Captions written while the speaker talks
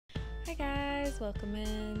Hi guys, welcome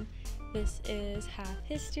in. This is Half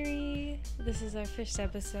History. This is our first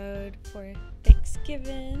episode for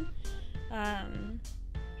Thanksgiving. I'm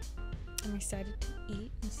excited to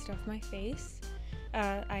eat and stuff my face.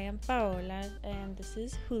 I am Paola and this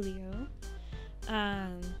is Julio.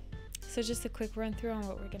 So just a quick run through on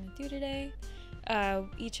what we're going to do today.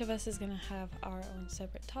 Each of us is going to have our own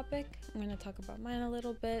separate topic. I'm going to talk about mine a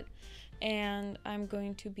little bit, and I'm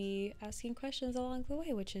going to be asking questions along the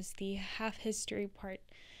way, which is the half history part.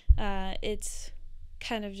 It's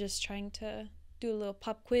kind of just trying to do a little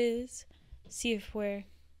pop quiz, see if we're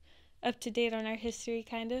up to date on our history,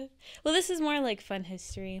 kind of. Well, this is more like fun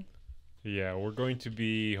history. Yeah, we're going to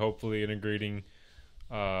be hopefully integrating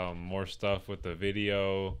more stuff with the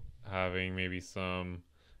video, having maybe some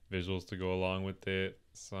visuals to go along with it,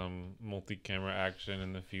 some multi-camera action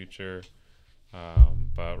in the future.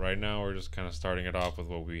 But right now we're just kind of starting it off with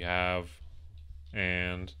what we have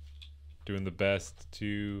and doing the best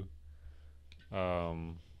to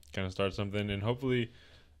kind of start something. And hopefully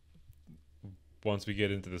once we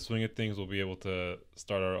get into the swing of things, we'll be able to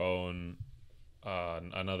start our own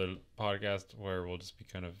another podcast where we'll just be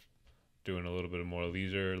kind of doing a little bit of more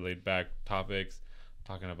leisure, laid back topics,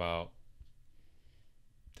 talking about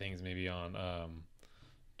things maybe on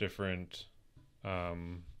different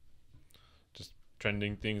just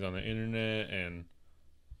trending things on the internet and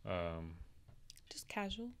Just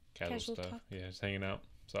casual stuff. talk. Yeah, just hanging out.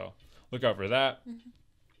 So look out for that.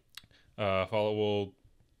 We'll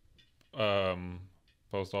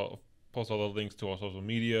post all the links to our social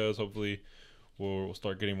medias. Hopefully we'll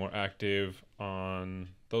start getting more active on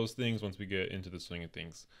those things once we get into the swing of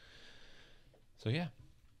things. So yeah,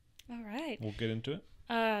 All right. we'll get into it.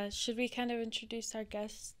 Should we kind of introduce our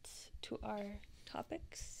guests to our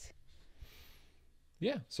topics?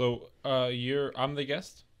 Yeah. So I'm the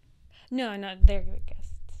guest. No, they're the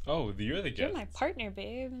guests. Oh, you're the guest. You're my partner,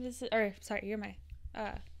 babe. You're my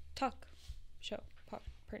talk show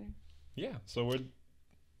partner. Yeah. So we're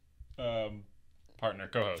partner,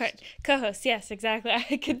 co-host. Co-host, yes, exactly.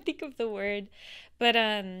 I couldn't think of the word, but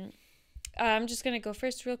I'm just gonna go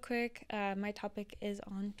first real quick. My topic is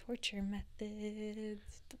on torture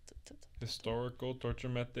methods. Historical torture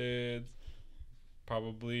methods.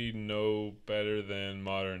 Probably no better than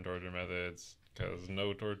modern torture methods because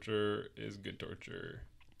no torture is good torture.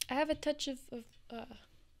 I have a touch of I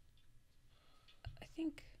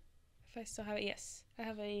think if I still have it, yes, I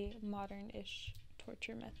have a modern-ish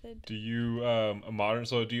torture method. Do you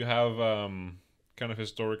do you have kind of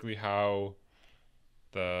historically how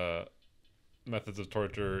the methods of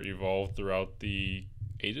torture evolved throughout the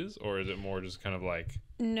ages, or is it more just kind of like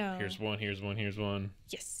No. here's one?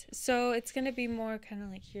 Yes. So it's going to be more kind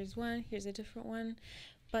of like here's one, here's a different one.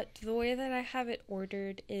 But the way that I have it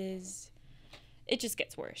ordered is it just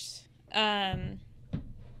gets worse. If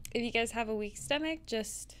you guys have a weak stomach,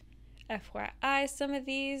 just FYI, some of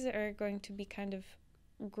these are going to be kind of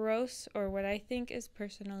gross, or what I think is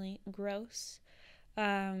personally gross.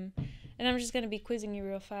 And I'm just going to be quizzing you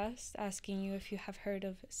real fast, asking you if you have heard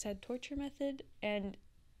of said torture method, and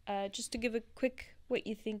just to give a quick what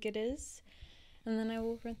you think it is, and then I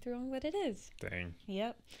will run through on what it is. Dang.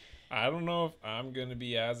 Yep. I don't know if I'm gonna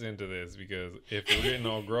be as into this because if we're getting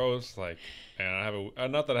all gross, like, and I have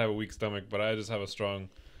not that I have a weak stomach, but I just have a strong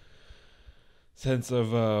sense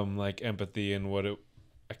of like empathy and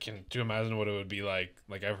I can to imagine what it would be like.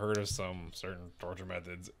 Like I've heard of some certain torture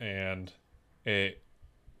methods, and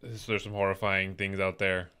there's some horrifying things out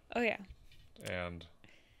there. Oh yeah. And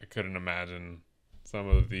I couldn't imagine some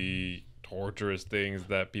of the torturous things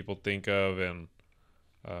that people think of, and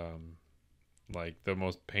like the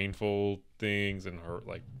most painful things, and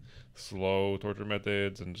like slow torture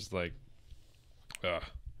methods, and just like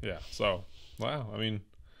yeah. So wow, I mean,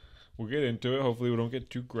 we'll get into it. Hopefully we don't get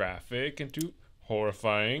too graphic and too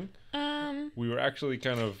horrifying. We were actually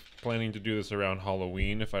kind of planning to do this around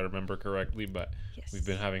Halloween, if I remember correctly, but Yes. we've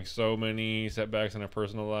been having so many setbacks in our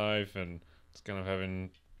personal life, and it's kind of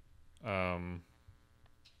having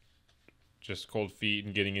just cold feet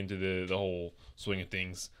and getting into the whole swing of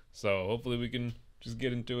things. So hopefully we can just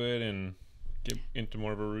get into it and get into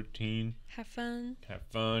more of a routine. Have fun.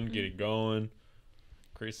 Get it going,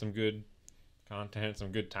 create some good content,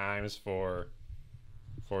 some good times for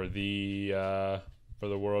the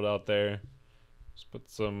world out there. Just put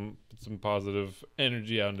some positive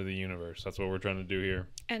energy out into the universe. That's what we're trying to do here.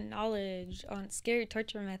 And knowledge on scary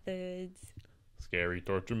torture methods.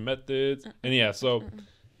 And yeah, so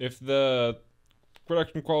if the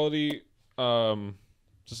production quality,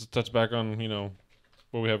 just to touch back on,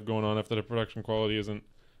 what we have going on, if the production quality isn't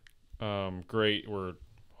great, we're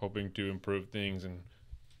hoping to improve things and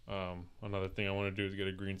Another thing I want to do is get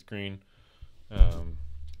a green screen. Oh,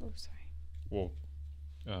 sorry. We'll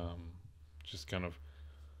just kind of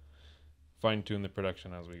fine tune the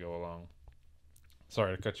production as we go along.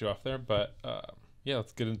 Sorry to cut you off there, but yeah,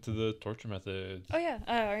 let's get into the torture methods. Oh yeah.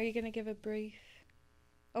 Are you gonna give a brief?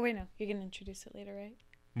 Oh wait, no. You're gonna introduce it later, right?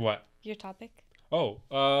 What? Your topic. Oh,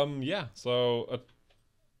 yeah. So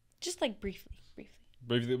Just like briefly.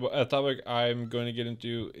 briefly, a topic I'm going to get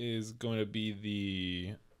into is going to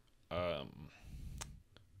be the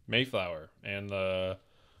Mayflower and the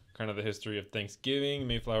kind of the history of Thanksgiving.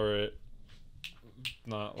 Mayflower,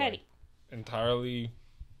 not like entirely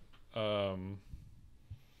related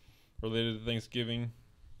to Thanksgiving,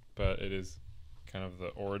 but it is kind of the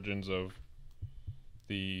origins of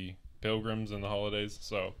the Pilgrims and the holidays.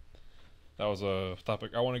 So that was a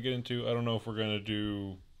topic I want to get into. I don't know if we're going to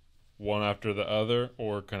do one after the other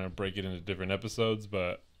or kind of break it into different episodes,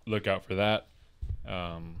 but look out for that.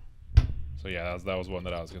 So yeah, that was one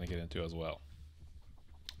that I was going to get into as well.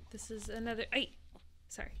 This is another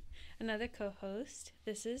co-host.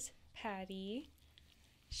 This is Patty.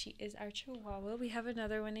 She is our Chihuahua. We have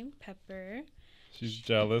another one named Pepper. She's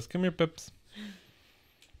jealous. Come here, Pips.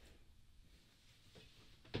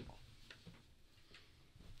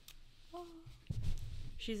 Oh.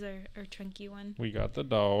 She's our chunky one. We got the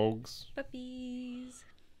dogs. Puppies.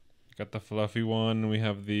 Got the fluffy one. We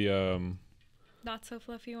have the Not so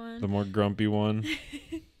fluffy one. the more grumpy one.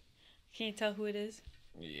 Can you tell who it is?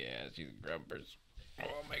 Yeah, she's grumpers.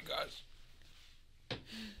 Oh my gosh.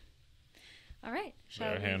 All right.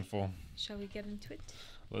 They're a handful. Shall we get into it?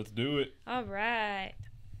 Let's do it. All right.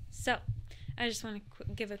 So, I just want to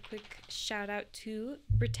give a quick shout out to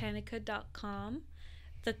Britannica.com,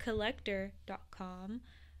 thecollector.com,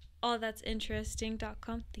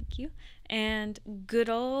 allthat'sinteresting.com, thank you, and good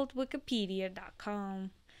old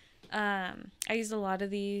Wikipedia.com. I use a lot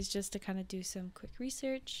of these just to kind of do some quick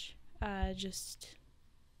research, just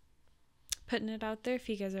putting it out there if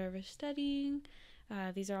you guys are ever studying.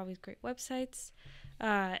 These are always great websites.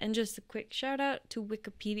 And just a quick shout out to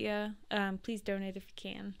Wikipedia. Please donate if you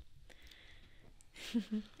can.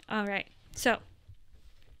 All right. So,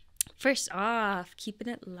 first off, keeping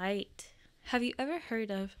it light. Have you ever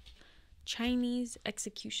heard of Chinese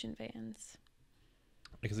execution vans?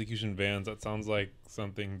 Execution vans, that sounds like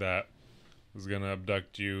something that is going to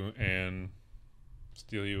abduct you and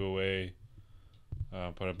steal you away,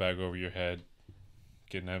 put a bag over your head,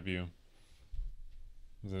 kidnap you.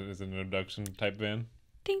 Is it an abduction type van?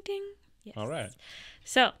 Ding ding. Yes. All right.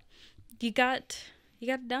 So, you got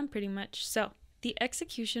it done pretty much. So, the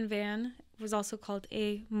execution van was also called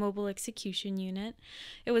a mobile execution unit.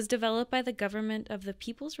 It was developed by the government of the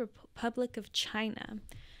People's Republic of China,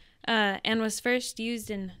 and was first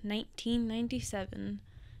used in 1997.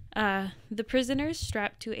 The prisoners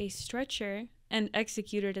strapped to a stretcher and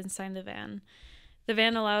executed inside the van. The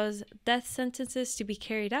van allows death sentences to be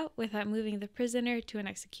carried out without moving the prisoner to an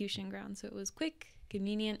execution ground. So it was quick,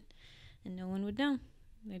 convenient, and no one would know.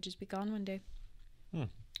 They'd just be gone one day.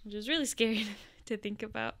 Which is really scary to think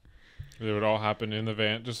about. It would all happen in the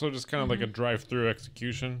van. Just kind of like a drive-through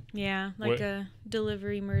execution. Yeah, like a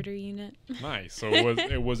delivery murder unit. Nice. So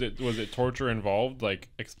was it torture involved, like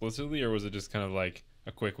explicitly, or was it just kind of like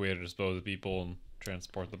a quick way to dispose of people and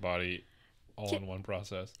transport the body all in one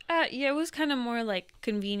process? Yeah, it was kind of more like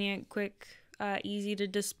convenient, quick, easy to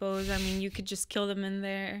dispose. I mean, you could just kill them in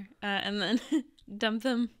there and then dump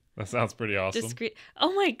them. That sounds pretty awesome. Discreet.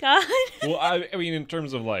 Oh my god. Well, I mean, in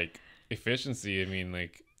terms of like efficiency, I mean,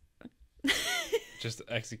 like just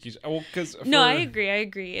execution. Well, because no, I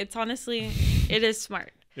agree. It's honestly, it is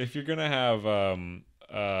smart. If you're gonna have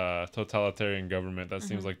totalitarian government, that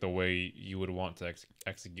seems like the way you would want to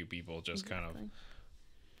execute people. Just kind of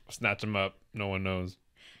snatch them up. No one knows.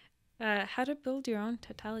 How to build your own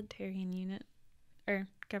totalitarian unit or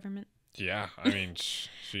government. Yeah, I mean,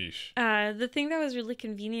 sheesh. The thing that was really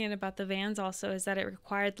convenient about the vans also is that it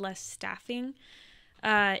required less staffing.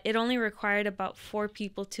 It only required about 4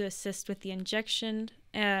 people to assist with the injection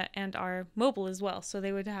and are mobile as well. So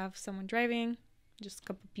they would have someone driving, just a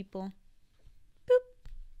couple people. Boop.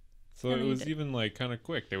 So it was even like kind of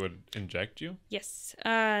quick. They would inject you? Yes.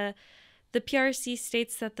 The PRC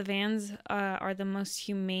states that the vans are the most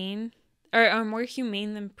humane, or are more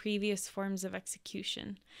humane than previous forms of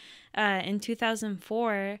execution. In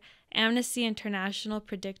 2004, Amnesty International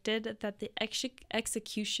predicted that the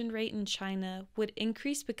execution rate in China would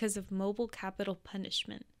increase because of mobile capital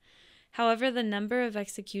punishment. However, the number of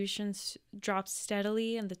executions dropped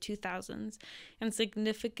steadily in the 2000s and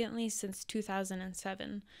significantly since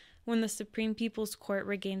 2007, when the Supreme People's Court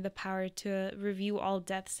regained the power to review all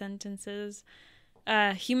death sentences.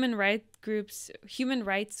 Human rights groups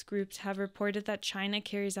have reported that China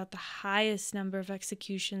carries out the highest number of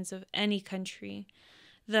executions of any country.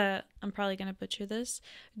 I'm probably going to butcher this,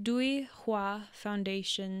 Dui Hua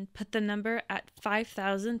Foundation put the number at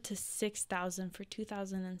 5,000 to 6,000 for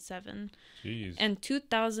 2007. Jeez. And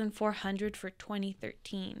 2,400 for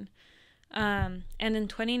 2013. And in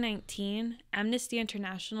 2019, Amnesty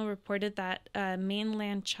International reported that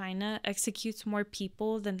mainland China executes more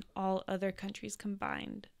people than all other countries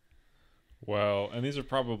combined. Well, and these are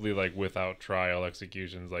probably like without trial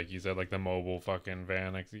executions, like you said, like the mobile fucking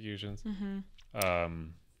van executions.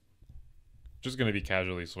 Just gonna be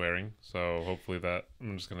casually swearing, so hopefully that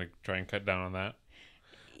I'm just gonna try and cut down on that.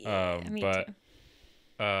 Yeah, me but too.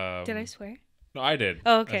 Did I swear? No, I did.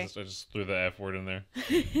 Oh, okay. I just threw the F word in there.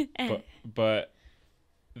 but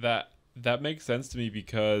that makes sense to me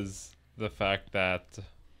because the fact that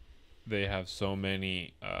they have so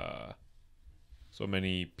many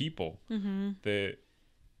people. That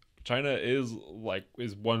China is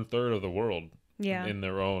 1/3 of the world. Yeah. In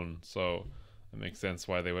their own, so it makes sense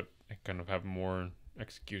why they would kind of have more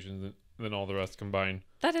executions than all the rest combined.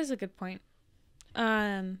 That is a good point.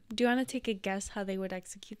 Do you want to take a guess how they would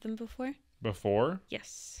execute them before? Before?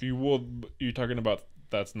 Yes. You're talking about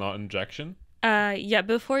that's not injection? Yeah,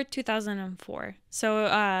 before 2004.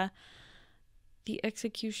 So, the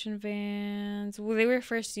execution vans, well, they were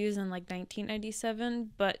first used in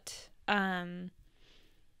 1997, but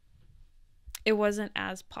it wasn't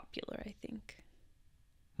as popular, I think.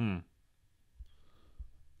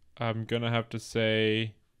 I'm gonna have to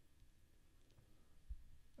say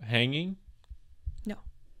hanging. No.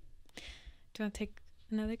 Do you want to take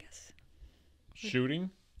another guess? Shooting.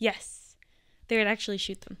 Yes, they would actually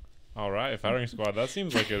shoot them. All right, firing squad. That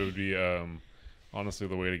seems like it would be honestly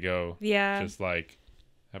the way to go. Yeah. Just have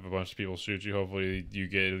a bunch of people shoot you. Hopefully you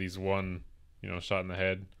get at least one, shot in the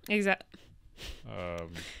head. Exactly.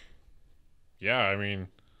 Yeah, I mean,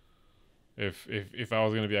 if I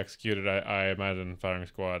was gonna be executed, I imagine firing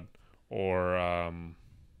squad or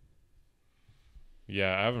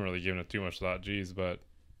yeah, I haven't really given it too much thought. Geez, but it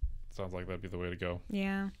sounds like that'd be the way to go.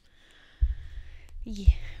 Yeah.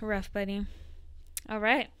 Yeah, rough, buddy. All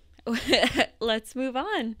right. Let's move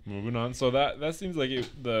on. Moving on. So that seems like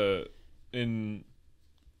in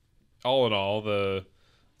all, the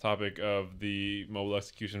topic of the mobile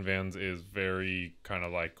execution vans is very kind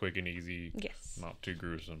of quick and easy. Yes. Not too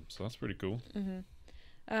gruesome. So that's pretty cool.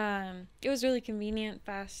 It was really convenient,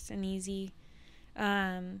 fast, and easy.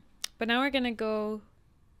 But now we're gonna go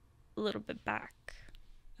a little bit back.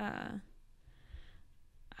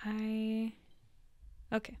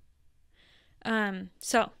 Okay.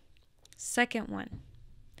 So, second one.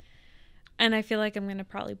 And I feel like I'm going to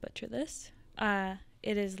probably butcher this.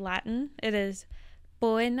 It is Latin. It is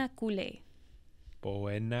poenacule.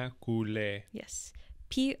 Poenacule. Yes.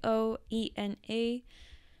 Poena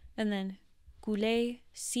and then cule,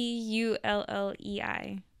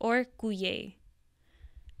 Cullei, or cuye.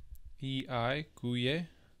 Ei, cuye?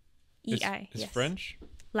 Ei, Is yes. French?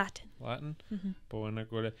 Latin.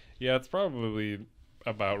 Poenacule. Yeah, it's probably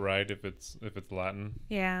about right if it's Latin.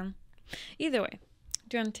 Yeah. Either way.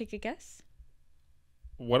 Do you want to take a guess?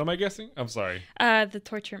 What am I guessing? I'm sorry. The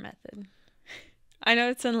torture method. I know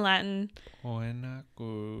it's in Latin.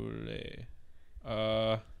 Poenacule.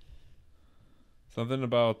 Something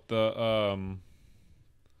about the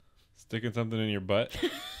sticking something in your butt.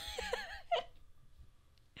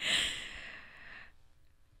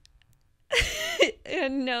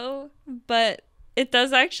 No, but it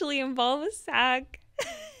does actually involve a sack.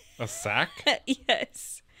 A sack?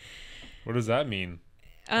 Yes. What does that mean?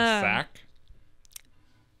 A sack?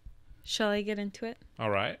 Shall I get into it? All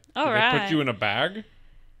right. All Did right. they put you in a bag?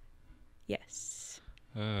 Yes.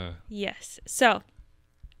 Yes. So,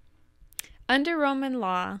 under Roman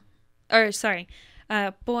law, poena,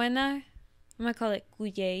 I'm going to call it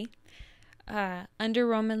cuye, under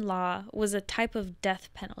Roman law was a type of death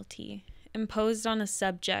penalty imposed on a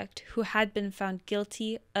subject who had been found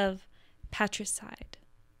guilty of patricide.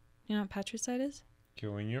 You know what patricide is?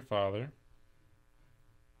 Killing your father.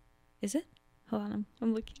 Is it? Hold on,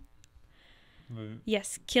 I'm looking.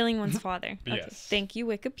 Yes, killing one's father. Okay, Yes. thank you,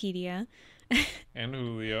 Wikipedia. And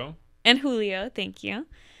Julio. And Julio, thank you.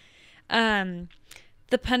 The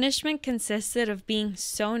punishment consisted of being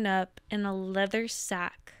sewn up in a leather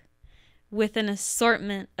sack with an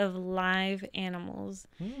assortment of live animals.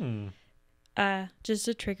 Just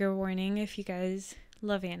a trigger warning if you guys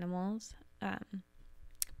love animals.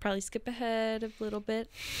 Probably skip ahead a little bit,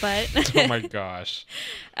 but Oh my gosh.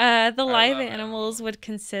 the live animals would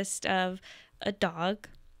consist of a dog,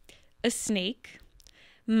 a snake,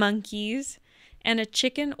 monkeys, and a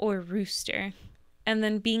chicken or rooster, and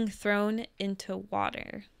then being thrown into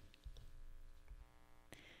water.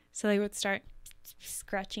 So they would start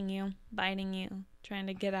scratching you, biting you, trying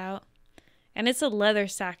to get out. And it's a leather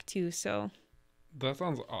sack too, so... That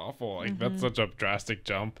sounds awful. Like, that's such a drastic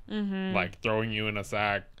jump. Like, throwing you in a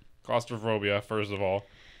sack. Claustrophobia, first of all.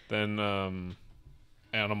 Then,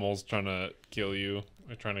 animals trying to kill you.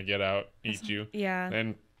 Or trying to get out, eat you. Yeah.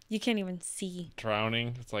 Then... You can't even see.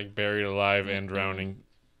 Drowning. It's like buried alive and drowning.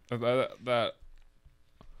 That...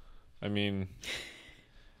 I mean...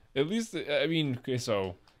 At least... I mean, okay,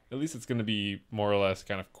 so... At least it's going to be more or less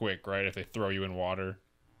kind of quick, right? If they throw you in water.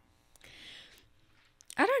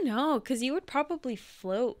 I don't know, because you would probably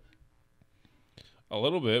float. A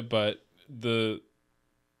little bit, but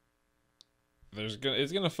it's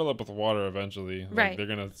gonna fill up with water eventually. Like, right. They're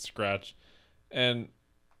gonna scratch. And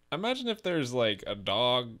imagine if there's like a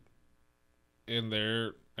dog in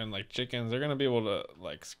there and like chickens, they're gonna be able to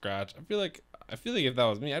like scratch. I feel like if that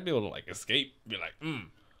was me, I'd be able to like escape. Be like,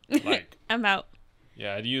 like I'm out.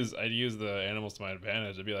 Yeah, I'd use the animals to my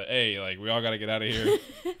advantage. I'd be like, hey, like we all gotta get out of here.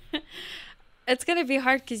 It's gonna be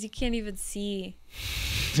hard because you can't even see,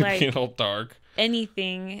 like, being all dark,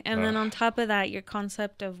 anything, and then on top of that, your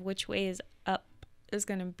concept of which way is up is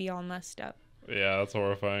gonna be all messed up. Yeah, that's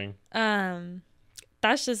horrifying.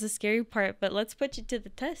 That's just the scary part. But let's put you to the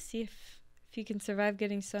test. See if you can survive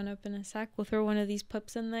getting sewn up in a sack. We'll throw one of these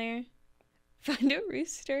pups in there. Find a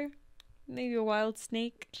rooster, maybe a wild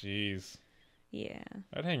snake. Jeez. Yeah.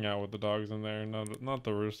 I'd hang out with the dogs in there, not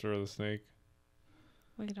the rooster or the snake.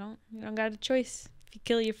 Well, you don't got a choice. If you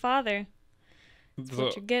kill your father, that's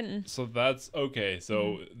what you're getting. So that's okay.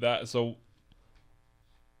 So so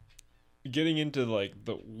getting into like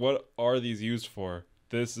what are these used for?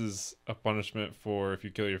 This is a punishment for if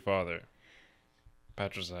you kill your father.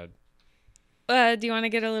 Patricide. Do you want to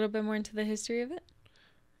get a little bit more into the history of it?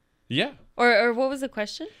 Yeah. Or what was the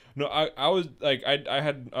question? No, I was like I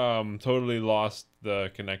had totally lost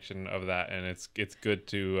the connection of that, and it's good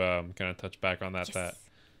to kind of touch back on that. Yes. That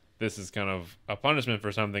this is kind of a punishment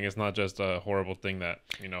for something. It's not just a horrible thing that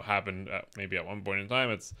happened maybe at one point in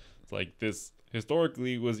time. It's like this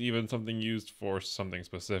historically was even something used for something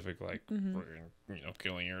specific, like for,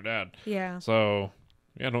 killing your dad. Yeah. So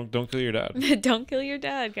yeah, don't kill your dad. Don't kill your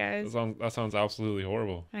dad, guys. That sounds absolutely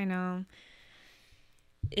horrible. I know.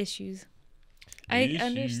 Issues. I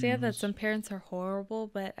understand that some parents are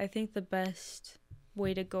horrible, but I think the best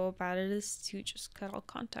way to go about it is to just cut all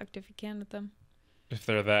contact if you can with them. If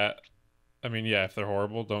they're that, I mean, yeah, if they're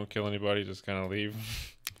horrible, don't kill anybody. Just kind of leave.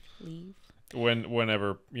 Leave.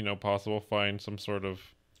 Whenever possible, find some sort of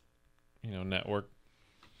network,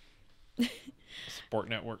 support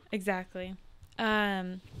network. Exactly.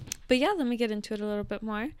 But yeah, let me get into it a little bit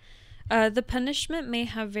more. The punishment may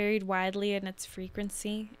have varied widely in its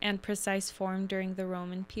frequency and precise form during the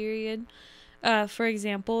Roman period. For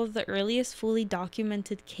example, the earliest fully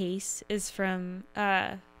documented case is from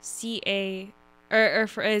is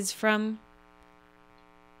from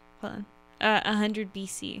 100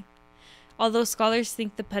 BC. Although scholars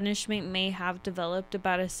think the punishment may have developed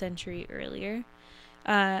about a century earlier.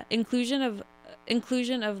 Inclusion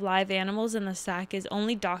of live animals in the sack is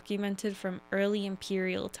only documented from early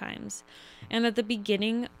imperial times, and at the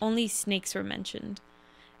beginning only snakes were mentioned.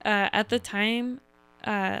 At the time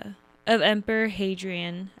of Emperor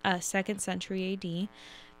Hadrian, 2nd century AD,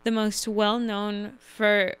 the most well-known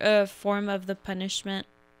form of the punishment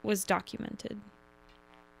was documented.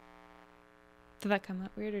 Did that come out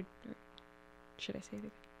weird, or should I say it again?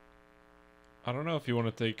 I don't know if you want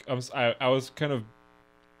to take... I was kind of...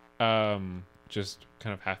 just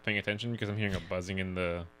kind of half paying attention because I'm hearing a buzzing in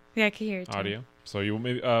the I can hear it audio. too. So you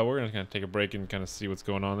maybe we're gonna kind of take a break and kind of see what's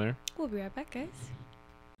going on there. We'll be right back, guys.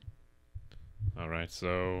 All right,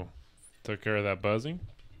 so took care of that buzzing.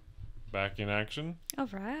 Back in action. All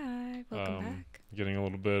right, welcome back. Getting a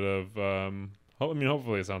little bit of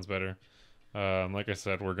hopefully it sounds better. Like I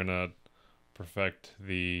said, we're gonna perfect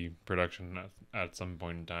the production at some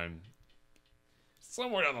point in time,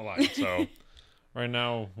 somewhere down the line. So. Right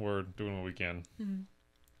now, we're doing what we can. Mm-hmm.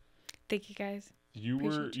 Thank you, guys.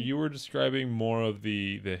 You were describing more of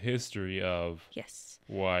the history of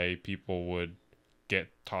why people would get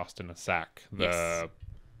tossed in a sack. The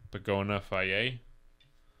Pagona Faye,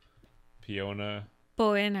 Piona,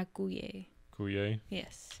 Poena Cuye. Cuye.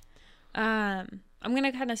 Yes. I'm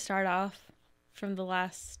gonna kind of start off from the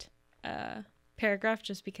last paragraph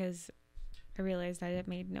just because I realized that it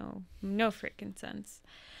made no freaking sense.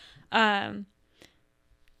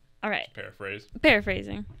 All right.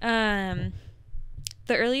 Paraphrasing.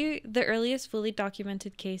 The earliest fully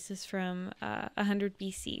documented case is from 100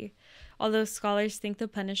 BC. although scholars think the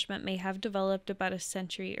punishment may have developed about a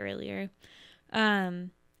century earlier.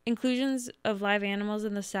 Inclusions of live animals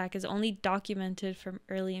in the sack is only documented from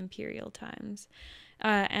early imperial times.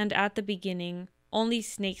 And at the beginning, only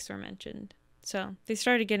snakes were mentioned. So they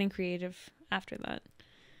started getting creative after that.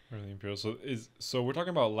 Early imperial. So we're talking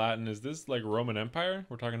about Latin. Is this like Roman Empire?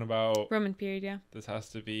 We're talking about Roman period, yeah. This has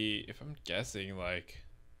to be, if I'm guessing, like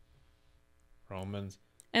Romans.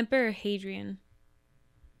 Emperor Hadrian.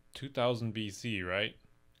 2000 BC, right?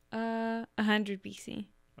 100 BC.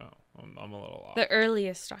 Oh, I'm a little off. The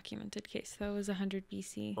earliest documented case, though, was 100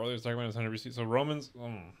 BC. Earliest document is 100 BC. So Romans,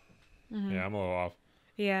 yeah, I'm a little off.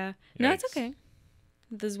 Yeah. Yikes. No, it's okay.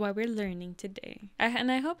 This is why we're learning today.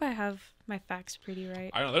 I hope I have my facts pretty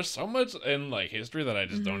right. I know there's so much in like history that I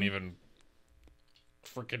just don't even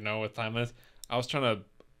freaking know what time it is. I was trying to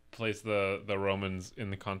place the Romans in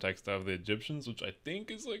the context of the Egyptians, which I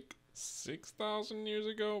think is like 6,000 years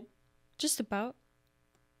ago. Just about.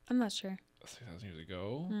 I'm not sure. 6,000 years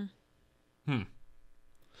ago? So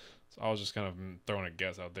I was just kind of throwing a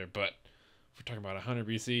guess out there, but if we're talking about 100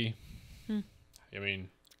 BC, I mean...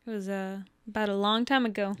 It was about a long time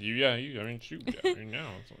ago. Shoot. Yeah, now.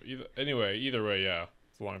 So either way, yeah.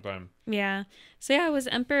 It's a long time. Yeah. So yeah, it was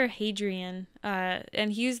Emperor Hadrian.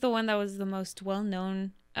 And he was the one that was the most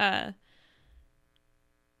well-known... hold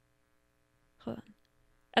on.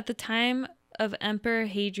 At the time of Emperor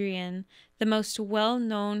Hadrian, the most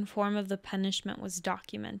well-known form of the punishment was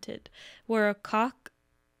documented, where a cock...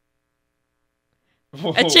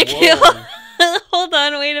 a chicken... Hold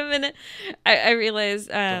on, wait a minute. I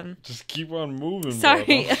realized... just keep on moving,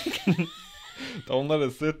 sorry. Don't let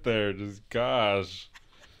it sit there. Just, gosh.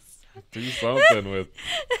 Do something with...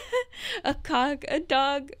 A cock, a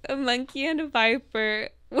dog, a monkey, and a viper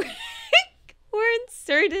were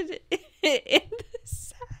inserted in the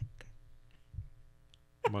sack.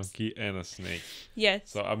 Monkey and a snake.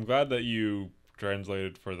 Yes. So I'm glad that you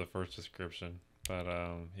translated for the first description. But,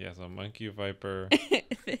 yeah, so monkey, viper,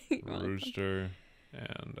 rooster,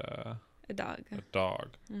 and a dog. A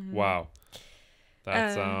dog. Wow.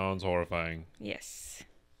 That sounds horrifying. Yes.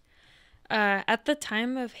 At the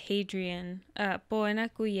time of Hadrian,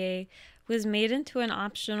 Poenakuye was made into an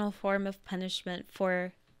optional form of punishment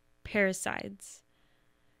for parricides.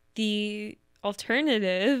 The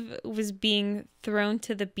alternative was being thrown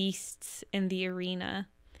to the beasts in the arena.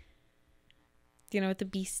 Do you know what the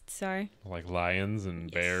beasts are? Like lions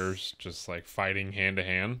and bears just like fighting hand to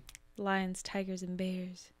hand? Lions, tigers, and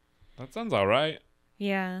bears. That sounds all right.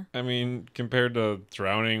 Yeah. I mean, compared to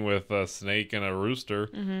drowning with a snake and a rooster.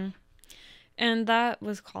 And that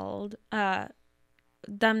was called damnatio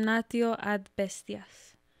ad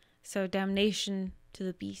bestias. So damnation to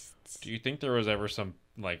the beasts. Do you think there was ever some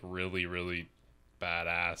like really, really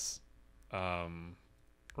badass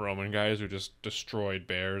Roman guys who just destroyed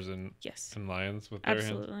bears and lions with their hands?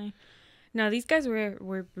 Absolutely. No, these guys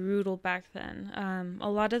were brutal back then. A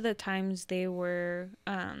lot of the times they were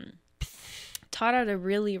taught at a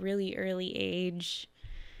really, really early age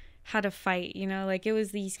how to fight, you know? Like, it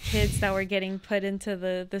was these kids that were getting put into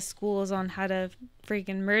the schools on how to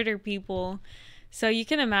freaking murder people. So you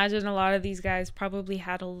can imagine a lot of these guys probably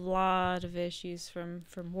had a lot of issues from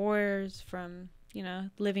wars, from, you know,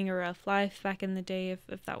 living a rough life back in the day,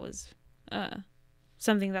 if that was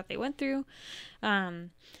something that they went through.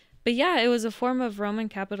 But yeah, it was a form of Roman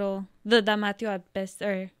capital. The damnatio ad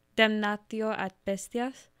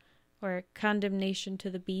bestias, or condemnation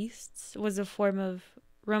to the beasts, was a form of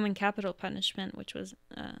Roman capital punishment, which was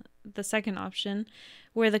the second option,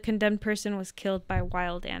 where the condemned person was killed by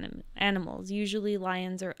wild animals, usually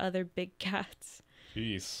lions or other big cats.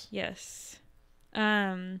 Jeez. Yes.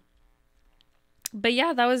 But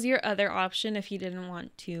yeah, that was your other option if you didn't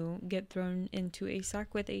want to get thrown into a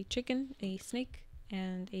sack with a chicken, a snake,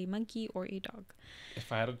 and a monkey or a dog.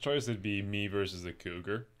 If I had a choice, it'd be me versus a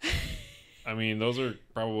cougar. I mean, those are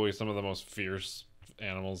probably some of the most fierce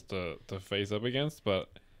animals to face up against, but...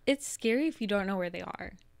 It's scary if you don't know where they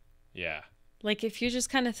are. Yeah. Like, if you're just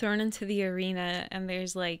kind of thrown into the arena and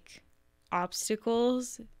there's, like,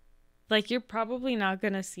 obstacles, like, you're probably not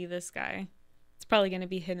going to see this guy. It's probably going to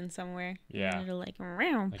be hidden somewhere. Yeah. And like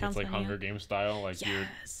it's like Hunger Games style. Like,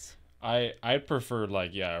 yes. I'd prefer,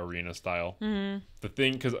 like, arena style. Mm-hmm. The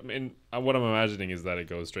thing, because, I mean, what I'm imagining is that it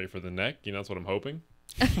goes straight for the neck. You know, that's what I'm hoping.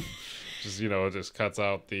 Just, you know, it just cuts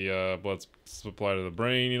out the blood supply to the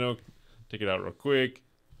brain, you know, take it out real quick.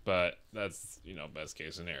 But that's, you know, best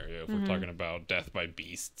case scenario if we're talking about death by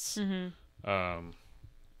beasts.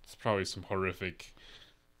 It's probably some horrific,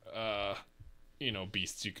 you know,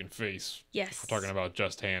 beasts you can face. Yes. If we're talking about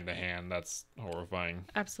just hand to hand, that's horrifying.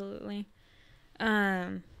 Absolutely.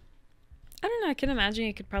 I don't know. I can imagine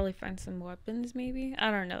you could probably find some weapons, maybe.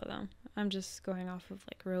 I don't know, though. I'm just going off of,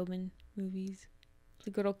 like, Roman movies. The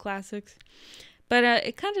good old classics. But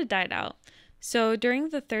it kind of died out. So during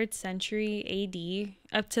the 3rd century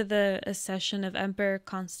AD, up to the accession of Emperor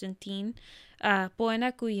Constantine,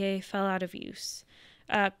 Poenakuye fell out of use.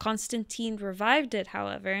 Constantine revived it,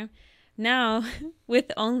 however, now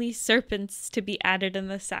with only serpents to be added in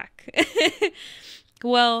the sack.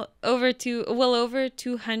 Over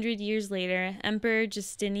 200 years later, Emperor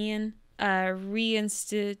Justinian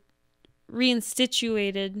reinstituted,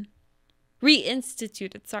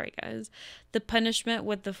 the punishment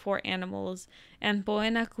with the 4 animals, and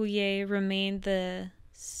Poenakuye remained the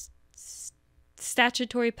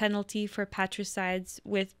statutory penalty for patricides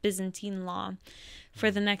with Byzantine law for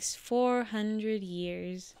the next 400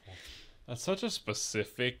 years. That's such a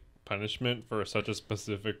specific punishment for such a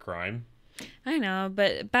specific crime. I know,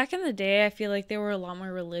 but back in the day, I feel like they were a lot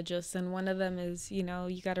more religious, and one of them is, you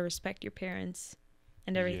got to respect your parents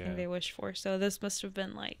and everything they wish for. So this must have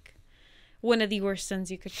been, like, one of the worst sins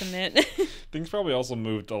you could commit. Things probably also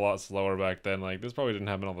moved a lot slower back then. Like, this probably didn't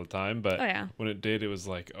happen all the time, but when it did, it was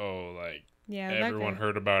like, everyone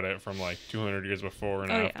heard about it from, like, 200 years before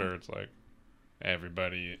and after. Yeah. It's like,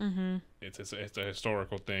 everybody, it's a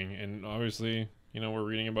historical thing. And obviously, we're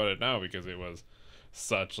reading about it now because it was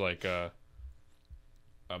such, like, a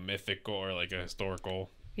mythical or, like, a historical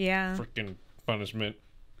freaking punishment.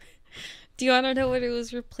 Do you want to know what it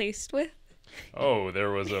was replaced with? Oh, there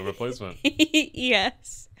was a replacement.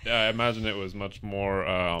 Yes. Yeah, I imagine it was much more,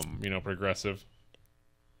 progressive.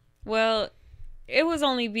 Well, it was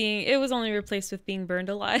only replaced with being burned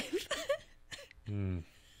alive.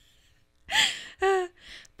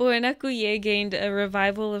 Poenakuye gained a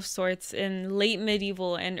revival of sorts in late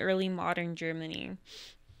medieval and early modern Germany.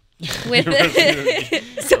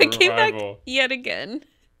 So it came back yet again.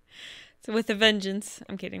 So with a vengeance.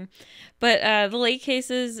 I'm kidding. But the late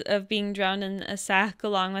cases of being drowned in a sack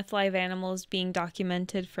along with live animals being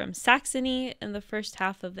documented from Saxony in the first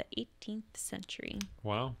half of the 18th century.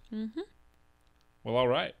 Wow. Well, all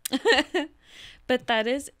right. But that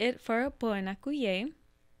is it for Poenakuye.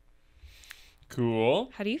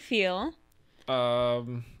 Cool. How do you feel?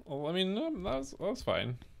 Well, I mean, that was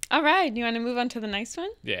fine. All right. You want to move on to the next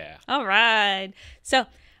one? Yeah. All right. So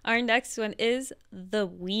our next one is the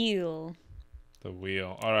wheel. The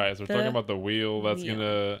wheel. All right. So we're talking about the wheel.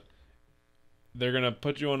 They're going to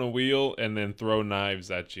put you on a wheel and then throw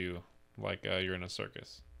knives at you like you're in a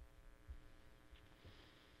circus.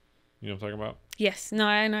 You know what I'm talking about? Yes. No,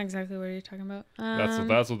 I know exactly what you're talking about.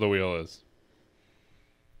 That's what the wheel is.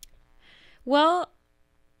 Well,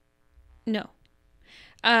 no.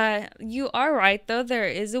 You are right, though. There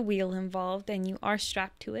is a wheel involved and you are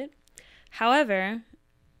strapped to it. However,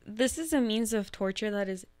 this is a means of torture that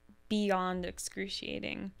is beyond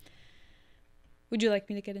excruciating. Would you like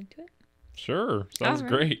me to get into it? Sure. Sounds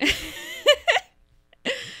great.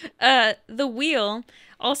 The wheel,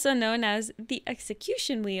 also known as the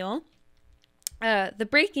execution wheel, the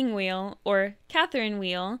breaking wheel, or Catherine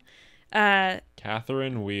wheel.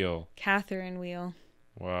 Catherine wheel. Catherine wheel.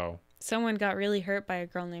 Wow. Someone got really hurt by a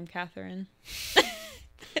girl named Catherine.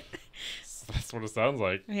 That's what it sounds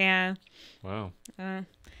like. Yeah. Wow.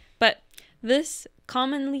 But this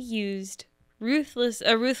commonly used ruthless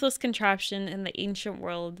contraption in the ancient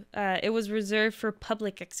world, it was reserved for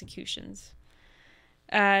public executions.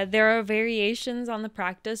 There are variations on the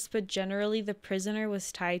practice, but generally the prisoner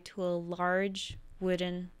was tied to a large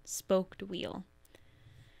wooden spoked wheel.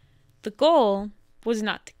 The goal was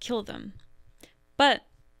not to kill them, but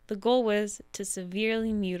the goal was to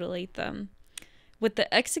severely mutilate them, with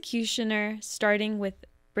the executioner starting with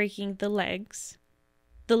breaking the leg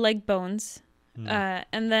bones,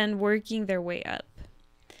 and then working their way up.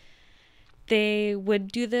 They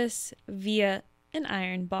would do this via an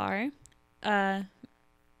iron bar, and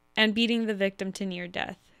beating the victim to near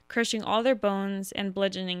death, crushing all their bones and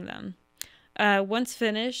bludgeoning them. Once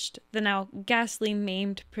finished, the now ghastly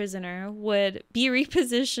maimed prisoner would be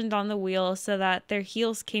repositioned on the wheel so that their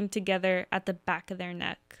heels came together at the back of their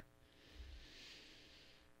neck.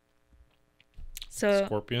 So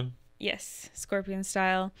Scorpion? Yes, scorpion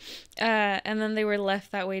style. And then they were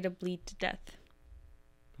left that way to bleed to death.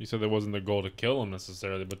 You said that wasn't the goal to kill them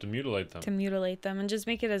necessarily, but to mutilate them. To mutilate them and just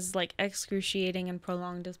make it as like excruciating and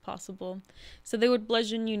prolonged as possible. So they would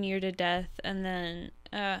bludgeon you near to death, and then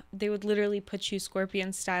they would literally put you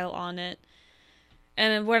scorpion style on it.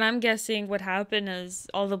 And what I'm guessing would happen is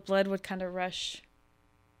all the blood would kind of rush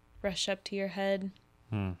up to your head,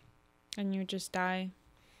 and you would just die.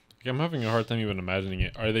 I'm having a hard time even imagining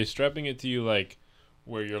it. Are they strapping it to you like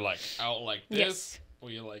where you're like out like this? Yes.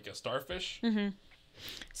 wheel like a starfish. Mm-hmm.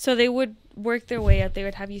 So they would work their way up. They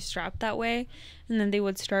would have you strapped that way, and then they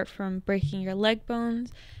would start from breaking your leg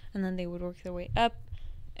bones, and then they would work their way up.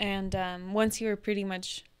 And once you were pretty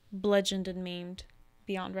much bludgeoned and maimed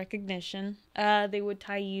beyond recognition, they would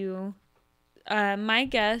tie you. My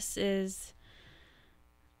guess is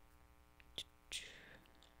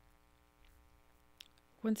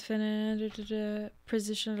once finished,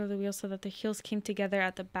 position of the wheel so that the heels came together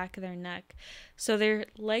at the back of their neck. So their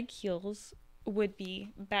leg heels would be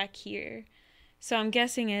back here. So I'm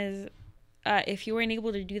guessing is if you weren't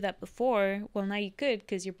able to do that before, well, now you could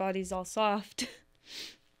because your body's all soft.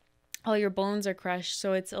 All your bones are crushed,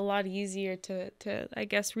 so it's a lot easier to I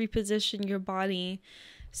guess reposition your body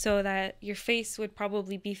so that your face would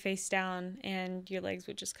probably be face down and your legs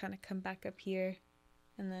would just kind of come back up here,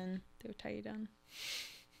 and then they would tie you down.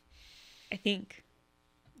 I think.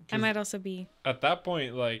 I might also be. At that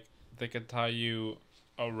point, like, they could tie you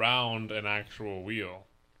around an actual wheel,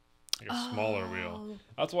 like a smaller wheel.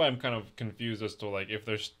 That's why I'm kind of confused as to, like, if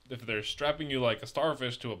they're strapping you like a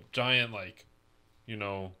starfish to a giant, like, you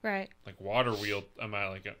know, right, like water wheel,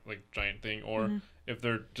 like a giant thing, or if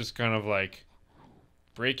they're just kind of like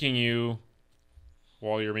breaking you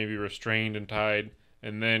while you're maybe restrained and tied,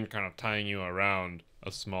 and then kind of tying you around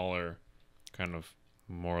a smaller, kind of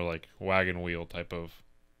more like wagon wheel type of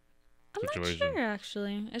situation. I'm not sure,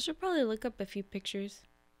 actually. I should probably look up a few pictures.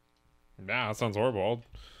 Nah, that sounds horrible.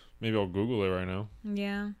 Maybe I'll Google it right now.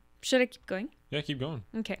 Yeah. Should I keep going? Yeah, keep going.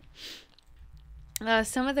 Okay.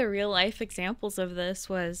 Some of the real life examples of this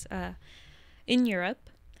was in Europe.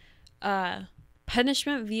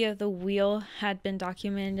 Punishment via the wheel had been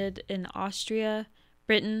documented in Austria,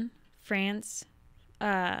 Britain, France,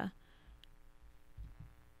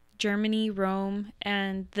 Germany, Rome,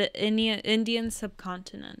 and the Indian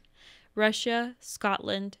subcontinent, Russia,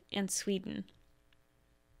 Scotland, and Sweden.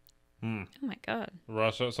 Oh my God.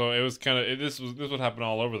 Russia. So it was kind of this would happen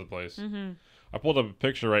all over the place. I pulled up a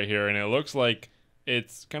picture right here, and it looks like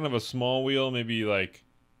it's kind of a small wheel, maybe like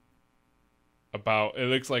about. It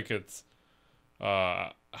looks like it's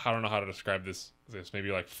I don't know how to describe this.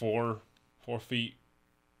 Maybe like 4 feet,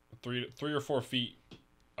 3 or 4 feet.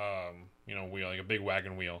 You know, wheel, like a big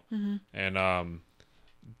wagon wheel, and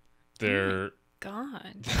they're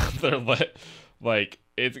God. they're like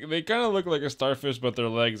they kind of look like a starfish, but their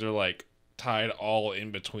legs are like tied all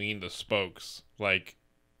in between the spokes. Like,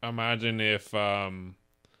 imagine if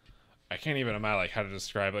I can't even imagine like how to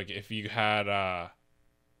describe, like, if you had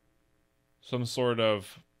some sort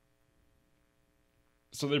of,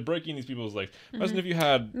 so they're breaking these people's legs. Imagine if you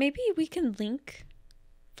had, maybe we can link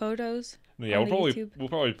photos. Yeah, we'll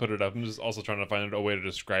probably put it up. I'm just also trying to find a way to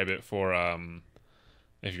describe it for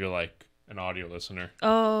if you're like an audio listener.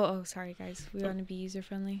 Oh, sorry guys. We want to be user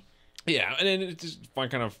friendly. Yeah, and then it's just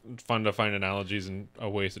kind of fun to find analogies and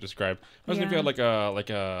ways to describe. Imagine if you had like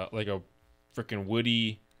a freaking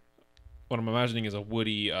Woody. What I'm imagining is a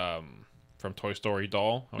Woody from Toy Story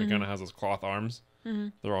doll. How he kind of has those cloth arms.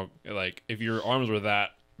 They're all like, if your arms were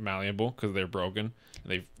that malleable because they're broken,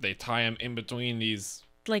 they tie them in between these.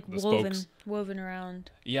 Like woven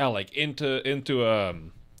around. Yeah, like into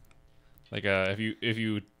like if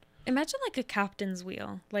you imagine like a captain's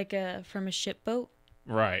wheel, like from a ship boat.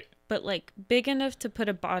 Right. But like big enough to put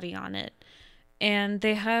a body on it. And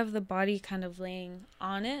they have the body kind of laying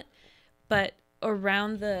on it, but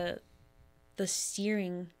around the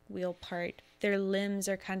steering wheel part, their limbs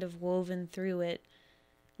are kind of woven through it,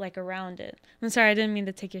 like around it. I'm sorry, I didn't mean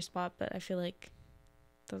to take your spot, but I feel like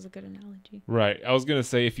that was a good analogy. Right. I was gonna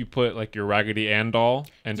say, if you put like your Raggedy Ann doll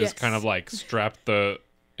and just kind of like strap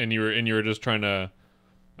and you were just trying to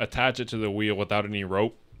attach it to the wheel without any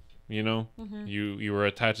rope, you know, you were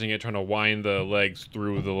attaching it, trying to wind the legs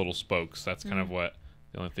through the little spokes. That's kind of what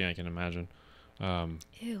the only thing I can imagine.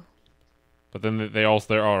 Ew. But then they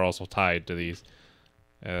are also tied to these.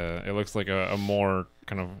 It looks like a more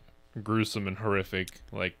kind of gruesome and horrific,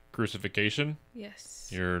 like, crucifixion. Yes.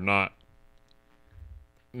 You're not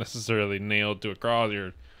necessarily nailed to a cross.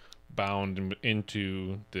 You're bound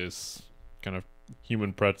into this kind of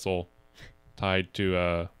human pretzel tied to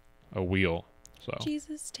a wheel. So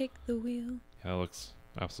Jesus, take the wheel. Yeah, that looks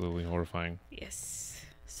absolutely horrifying. Yes.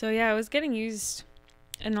 So yeah, it was getting used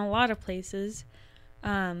in a lot of places.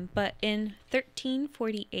 But in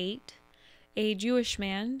 1348, a Jewish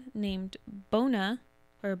man named Bana,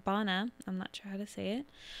 I'm not sure how to say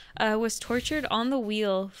it, was tortured on the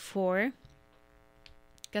wheel for,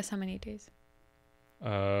 guess how many days?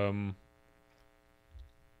 How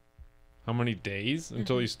many days?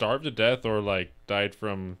 Until he starved to death or like died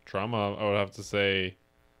from trauma? I would have to say,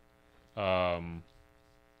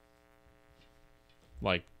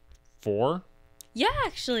 like 4. Yeah,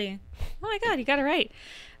 actually. Oh my God, you got it right.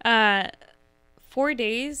 4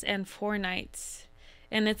 days and 4 nights.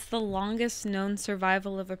 And it's the longest known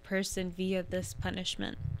survival of a person via this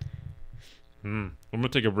punishment. I'm going to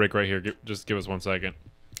take a break right here. Just give us 1 second.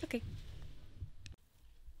 Okay.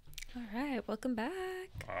 All right, welcome back.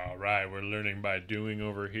 All right, we're learning by doing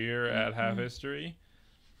over here at Half History.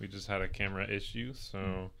 We just had a camera issue,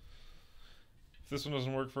 so if this one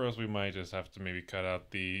doesn't work for us, we might just have to maybe cut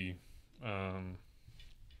out the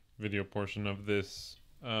video portion of this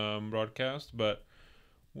broadcast. But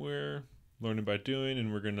we're learning by doing,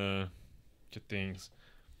 and we're gonna get things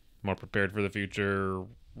more prepared for the future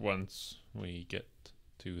once we get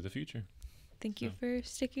to the future. Thank you for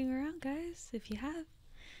sticking around, guys. If you have,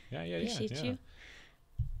 appreciate you.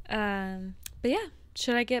 But yeah,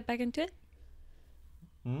 should I get back into it?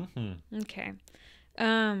 Okay.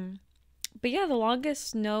 But yeah, the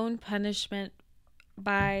longest known punishment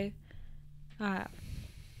by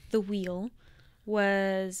the wheel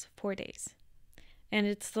was 4 days, and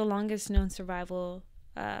it's the longest known survival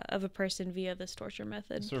of a person via this torture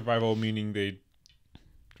method. Survival meaning they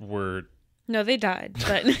died,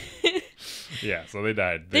 but yeah, so they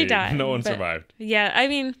died. They died. No one survived. Yeah, I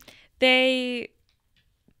mean, they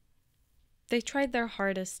tried their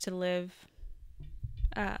hardest to live,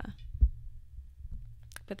 but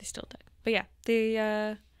they still died. But yeah,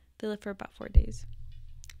 they lived for about 4 days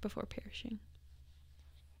before perishing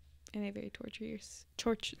in a very torturous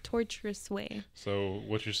way. So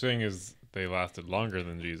what you're saying is they lasted longer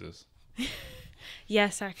than Jesus.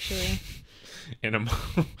 Yes, actually.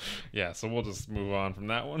 Yeah, so we'll just move on from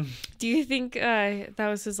that one. Do you think that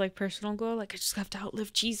was his like personal goal? Like, I just have to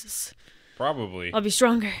outlive Jesus. Probably. I'll be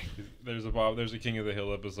stronger. There's a King of the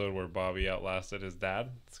Hill episode where Bobby outlasted his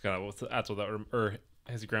dad. It's kind of or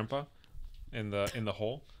his grandpa in the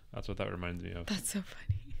hole. That's what that reminds me of. That's so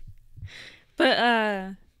funny.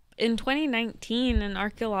 But in 2019, an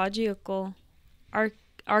archaeological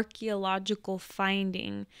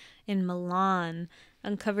finding in Milan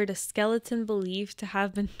uncovered a skeleton believed to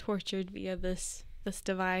have been tortured via this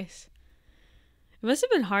device. It must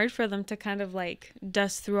have been hard for them to kind of like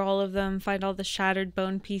dust through all of them, find all the shattered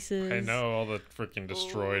bone pieces. I know, all the freaking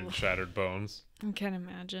destroyed, shattered bones. I can't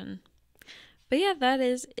imagine. But yeah, that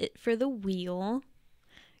is it for the wheel.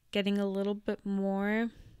 Getting a little bit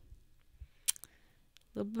more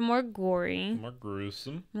gory. More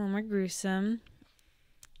gruesome. A little more gruesome.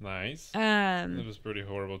 Nice. It was pretty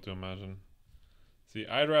horrible to imagine. See,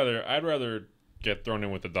 I'd rather get thrown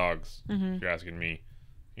in with the dogs, if you're asking me.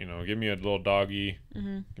 You know, give me a little doggy,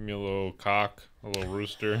 give me a little cock, a little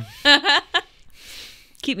rooster.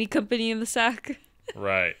 Keep me company in the sack.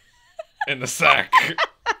 Right. In the sack.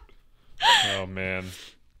 Oh, man.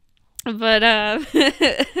 But,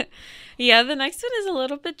 yeah, the next one is a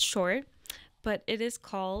little bit short, but it is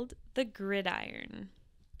called the Gridiron.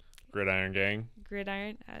 Gridiron Gang?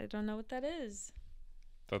 Gridiron, I don't know what that is.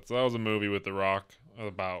 That was a movie with The Rock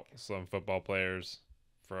about some football players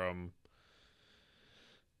from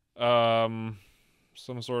some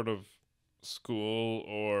sort of school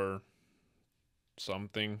or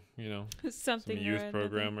something, you know, something some youth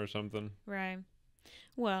program or something. Right.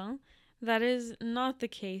 Well, that is not the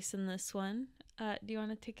case in this one. Do you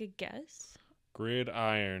want to take a guess?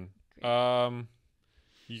 Gridiron.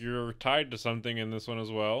 You're tied to something in this one as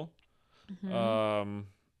well.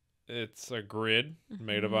 It's a grid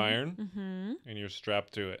made of iron, and you're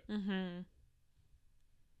strapped to it.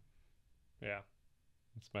 Yeah,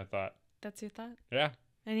 that's my thought. That's your thought? Yeah.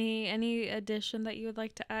 Any addition that you would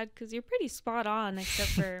like to add? Because you're pretty spot on,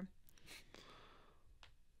 except for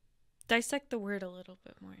dissect the word a little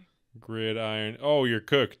bit more. Gridiron. Oh, you're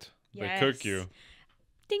cooked. Yes. They cook you.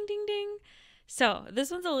 Ding, ding, ding. So this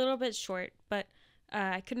one's a little bit short, but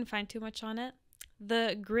I couldn't find too much on it.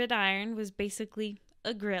 The gridiron was basically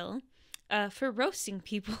a grill for roasting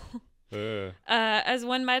people. As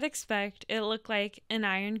one might expect, it looked like an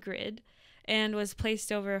iron grid and was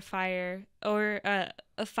placed over a fire or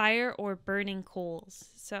burning coals.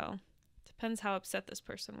 So depends how upset this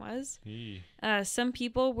person was. Some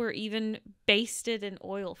people were even basted in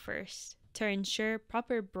oil first to ensure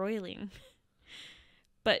proper broiling.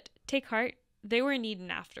 But take heart, they were eaten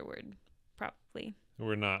afterward, probably.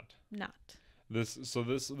 We're not. This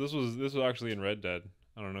was actually in Red Dead.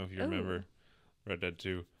 I don't know if you remember Red Dead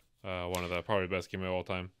 2. One of the probably best game of all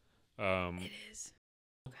time. It is.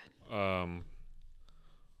 One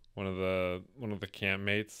of the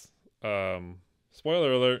campmates.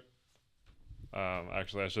 Spoiler alert.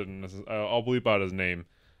 Actually, I shouldn't. I'll bleep out his name.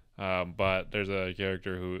 But there's a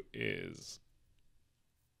character who is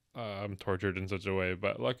tortured in such a way.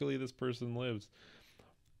 But luckily, this person lives.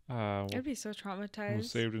 I'd be so Was traumatized.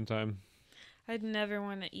 saved in time. I'd never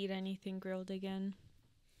want to eat anything grilled again.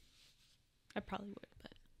 I probably would,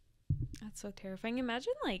 but that's so terrifying.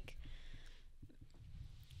 Imagine, like,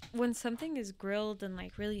 when something is grilled and,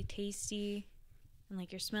 like, really tasty and,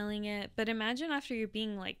 like, you're smelling it. But imagine after you're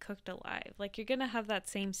being, like, cooked alive. Like, you're going to have that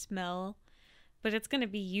same smell, but it's going to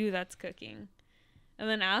be you that's cooking. And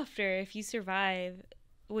then after, if you survive,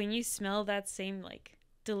 when you smell that same, like,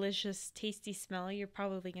 delicious, tasty smell, you're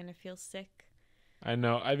probably going to feel sick. I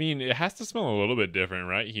know. I mean, it has to smell a little bit different,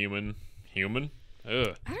 right? Human.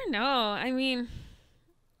 Ugh. I don't know. I mean,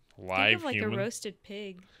 Live think of, like, human. a roasted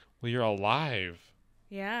pig. Well, you're alive.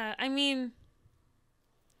 Yeah, I mean,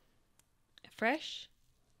 fresh.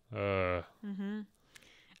 Mm-hmm.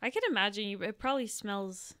 I can imagine you. It probably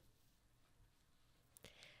smells.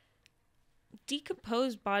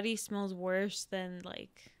 Decomposed body smells worse than,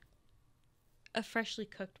 like, a freshly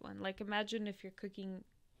cooked one. Like, imagine if you're cooking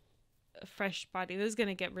a fresh body. This is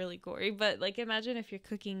gonna get really gory, but, like, imagine if you're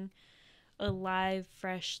cooking a live,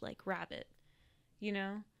 fresh, like, rabbit. You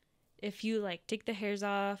know, if you, like, take the hairs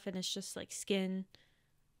off and it's just, like, skin,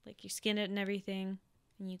 like, you skin it and everything,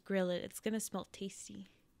 and you grill it, it's gonna smell tasty.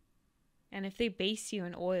 And if they baste you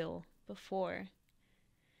in oil before,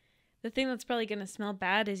 the thing that's probably gonna smell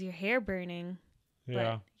bad is your hair burning. Yeah.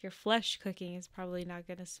 But your flesh cooking is probably not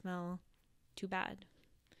gonna smell too bad.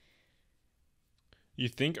 You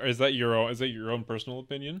think, or is that your own personal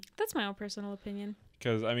opinion? That's my own personal opinion.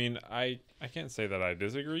 Because I mean, I can't say that I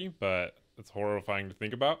disagree, but it's horrifying to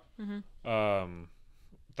think about. Mm-hmm.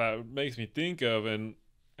 That makes me think of an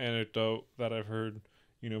anecdote that I've heard.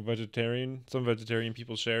 You know, some vegetarian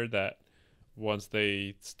people shared that once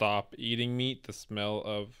they stop eating meat, the smell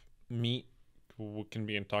of meat can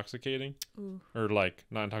be intoxicating. Ooh. Or, like,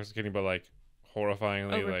 not intoxicating, but, like,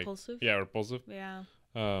 horrifyingly, like, repulsive? Yeah, repulsive. Yeah.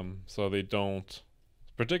 So they don't.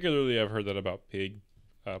 Particularly, I've heard that about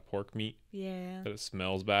pork meat. Yeah. That it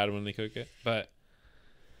smells bad when they cook it. But,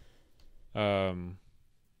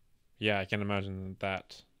 yeah, I can imagine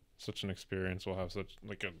that such an experience will have such,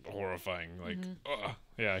 like, a horrifying, like,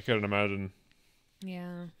 yeah, I couldn't imagine.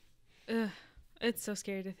 Yeah. Ugh. It's so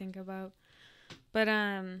scary to think about. But,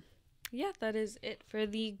 yeah, that is it for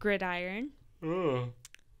the gridiron. Ugh.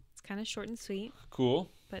 It's kind of short and sweet,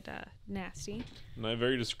 Cool. but nasty. Not a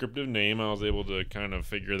very descriptive name. I was able to kind of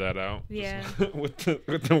figure that out. Yeah. with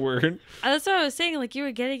the word. That's what I was saying. Like, you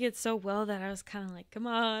were getting it so well that I was kind of like, come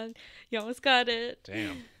on, you almost got it.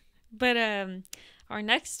 Damn. But our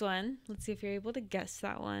next one, let's see if you're able to guess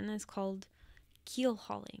that one, is called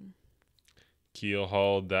Keelhauling. Keel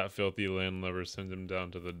hauled that filthy landlubber, sent him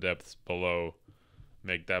down to the depths below.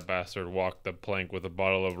 Make that bastard walk the plank with a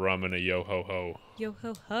bottle of rum and a yo-ho-ho.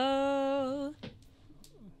 Yo-ho-ho.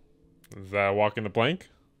 Is that walking the plank?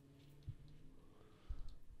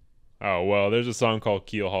 Oh, well, there's a song called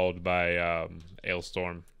Keel Hauled by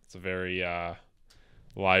Ailstorm. It's a very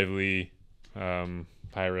lively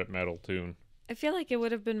pirate metal tune. I feel like it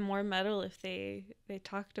would have been more metal if they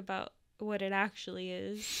talked about what it actually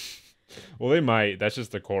is. Well, they might. That's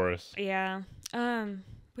just the chorus. Yeah.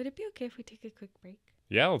 Would it be okay if we take a quick break?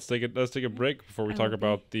 Yeah, let's take a break before we talk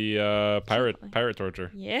about the pirate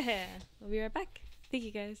torture. Yeah. We'll be right back. Thank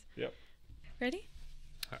you, guys. Yep. Ready?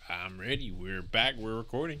 I'm ready. We're back. We're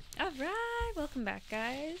recording. All right. Welcome back,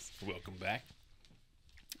 guys. Welcome back.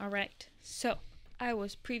 All right. So, I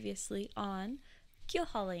was previously on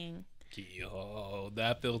Keelhauling. Keel,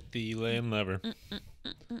 that filthy landlubber.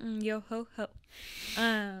 Yo ho ho.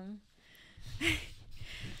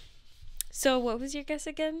 So what was your guess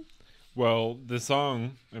again? Well, the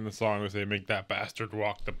song was they make that bastard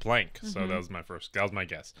walk the plank. So that was my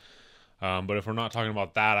guess. But if we're not talking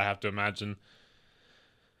about that, I have to imagine.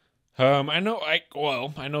 I know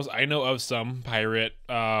of some pirate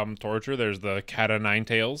torture. There's the cat o' nine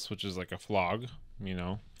tails, which is like a flog. You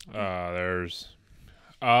know, there's.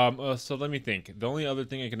 So let me think. The only other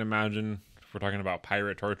thing I can imagine, if we're talking about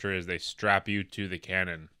pirate torture, is they strap you to the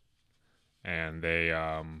cannon, and they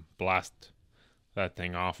blast that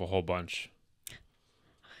thing off a whole bunch.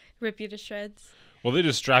 Rip you to shreds. Well, they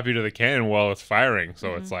just strap you to the cannon while it's firing,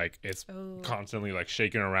 so it's like it's constantly like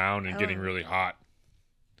shaking around and getting really hot.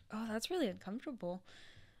 Oh, that's really uncomfortable.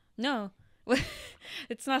 No,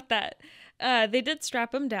 it's not that. They did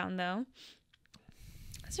strap him down though.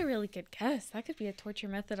 That's a really good guess. That could be a torture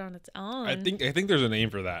method on its own. I think there's a name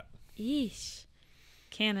for that. Eesh.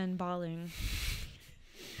 Cannonballing.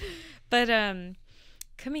 But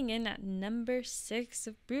coming in at number 6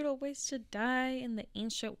 of brutal ways to die in the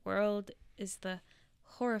ancient world is the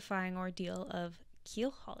horrifying ordeal of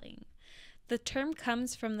keelhauling. The term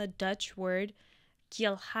comes from the Dutch word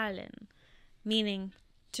keelhalen, meaning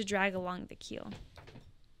to drag along the keel.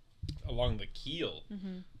 Along the keel.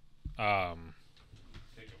 Mm-hmm.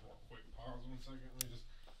 Take a real quick pause 1 second. Let me just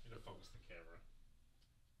need to focus the camera.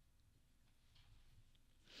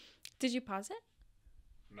 Did you pause it?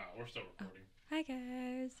 No, we're still recording. Hi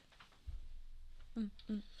guys. We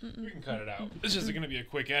can cut it out. It's just going to be a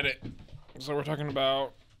quick edit. So we're talking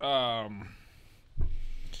about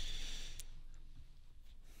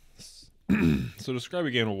so describe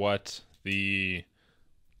again what the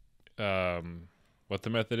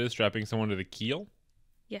method is, strapping someone to the keel?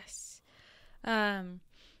 Yes. The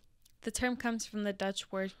term comes from the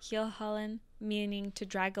Dutch word Keelhauling, meaning to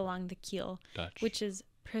drag along the keel, Dutch. which is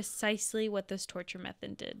precisely what this torture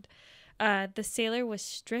method did. The sailor was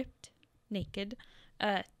stripped naked,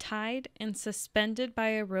 tied, and suspended by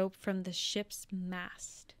a rope from the ship's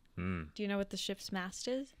mast. Do you know what the ship's mast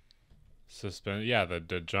is? Yeah,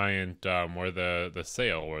 the giant where the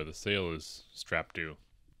sail is strapped to.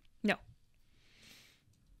 No.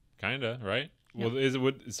 Kinda, right? No.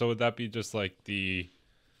 Well, would that be just like the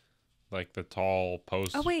tall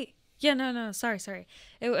post? Oh wait, yeah, no, sorry.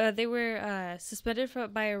 They were suspended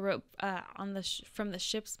by a rope from the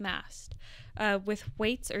ship's mast, with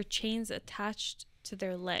weights or chains attached to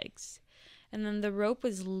their legs, and then the rope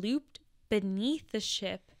was looped beneath the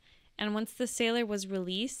ship, and once the sailor was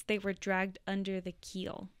released, they were dragged under the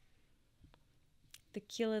keel. The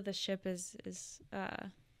keel of the ship is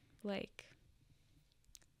like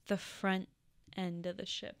the front end of the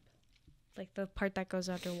ship, like the part that goes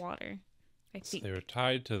underwater. I think. So they were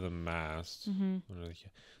tied to the mast. Mm-hmm.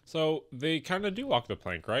 So they kind of do walk the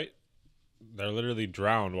plank, right? They're literally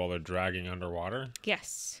drowned while they're dragging underwater.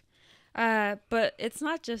 Yes. But it's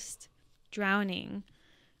not just drowning.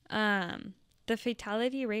 The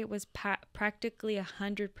fatality rate was practically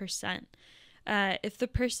 100%. If the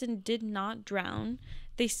person did not drown,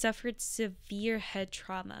 they suffered severe head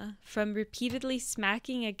trauma from repeatedly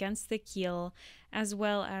smacking against the keel, as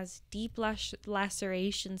well as deep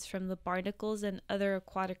lacerations from the barnacles and other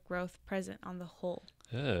aquatic growth present on the hull.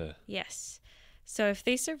 Yes. So if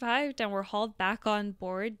they survived and were hauled back on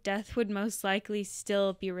board, death would most likely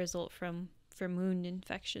still be a result from wound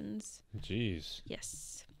infections. Jeez.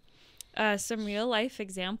 Yes. Some real life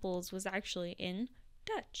examples was actually in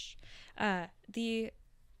Dutch.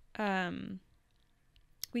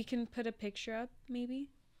 We can put a picture up, maybe.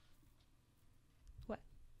 What?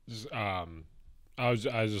 I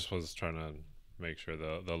just was trying to make sure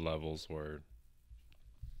the levels were.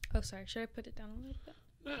 Oh, sorry. Should I put it down a little bit?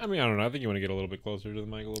 I mean, I don't know. I think you want to get a little bit closer to the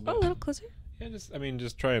mic a little bit. Oh, a little closer. Yeah,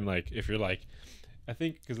 just try and if you're I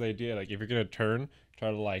think because the idea if you're gonna turn,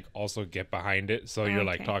 try to also get behind it so you're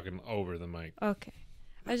talking over the mic. Okay.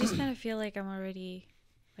 I just kind of feel like I'm already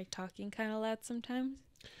talking kind of loud sometimes.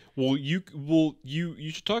 Well, you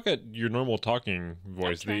should talk at your normal talking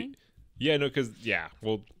voice. We can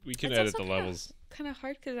edit the levels. Kind of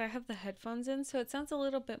hard because I have the headphones in, so it sounds a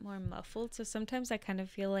little bit more muffled. So sometimes I kind of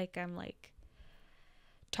feel like I'm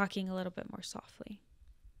talking a little bit more softly.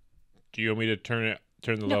 Do you want me to turn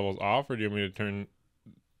the levels off, or do you want me to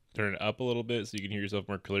turn it up a little bit so you can hear yourself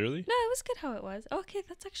more clearly? No, it was good how it was. Okay,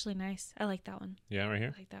 that's actually nice. I like that one. Yeah, right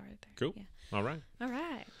here. I like that right there. Cool. Yeah. All right.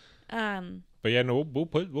 But yeah, no, we'll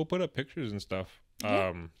put up pictures and stuff.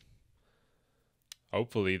 Yeah.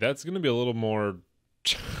 Hopefully that's gonna be a little more.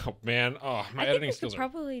 Oh man, my editing skills are.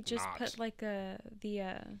 Probably just put the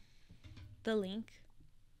link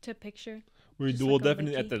to picture. We'll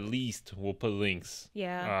definitely at the least we'll put links.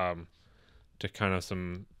 Yeah. To kind of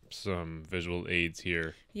some visual aids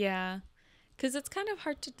here. Yeah, because it's kind of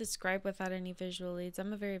hard to describe without any visual aids.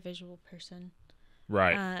 I'm a very visual person.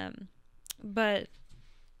 Right. But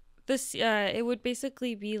this it would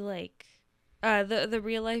basically be the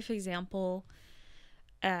real life example.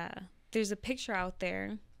 There's a picture out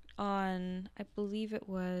there on, I believe it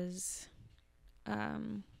was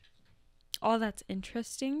All That's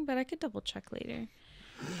Interesting, but I could double check later.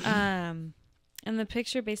 And the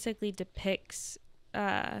picture basically depicts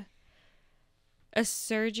a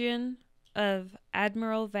surgeon of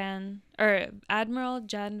Admiral Jan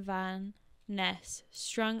van Ness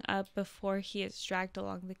strung up before he is dragged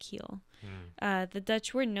along the keel. The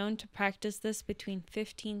Dutch were known to practice this between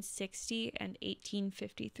 1560 and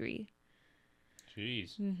 1853.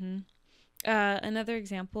 Jeez. Mm-hmm. Another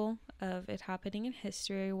example of it happening in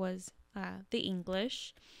history was the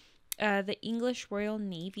English. The English Royal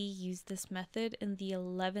Navy used this method in the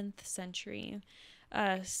 11th century.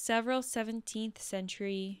 Several 17th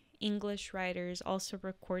century English writers also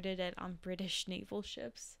recorded it on British naval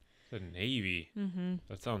ships. The Navy? Mm-hmm.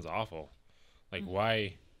 That sounds awful.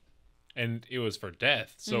 Why? And it was for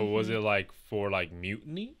death. So was it for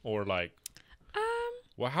mutiny or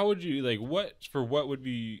Well, how would you like what would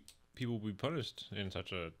be people be punished in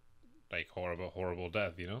such a like horrible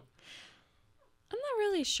death? You know. I'm not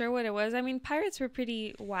really sure what it was. I mean, pirates were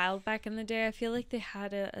pretty wild back in the day. I feel like they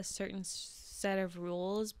had a certain set of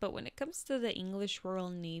rules, but when it comes to the English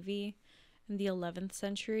Royal Navy in the 11th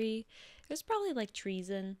century, it was probably like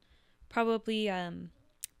treason, probably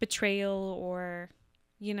betrayal, or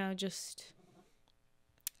just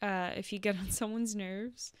if you get on someone's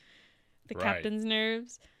nerves, the captain's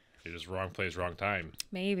nerves. You're just wrong place, wrong time.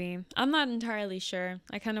 Maybe. I'm not entirely sure.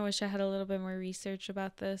 I kind of wish I had a little bit more research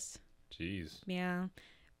about this. Jeez. Yeah.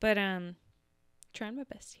 But trying my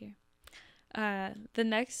best here. The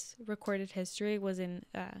next recorded history was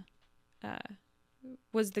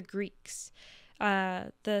was the Greeks.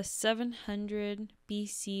 The 700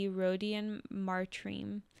 BC Rhodian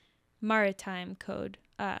Maritime Code,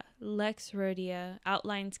 Lex Rhodia,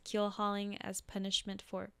 outlines keelhauling as punishment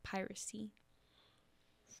for piracy.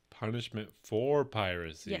 Punishment for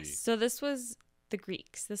piracy. Yes. So this was the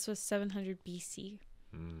Greeks. This was 700 BC.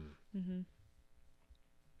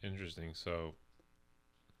 Interesting. So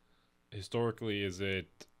historically,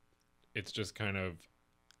 it's just kind of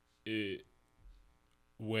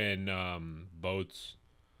when boats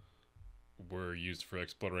were used for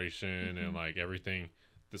exploration and like everything,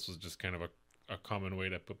 this was just kind of a common way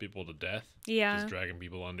to put people to death. Yeah. Just dragging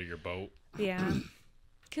people under your boat. Yeah.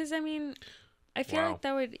 Because, I mean, I feel like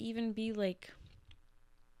that would even be like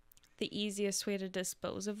the easiest way to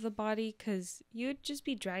dispose of the body, because you'd just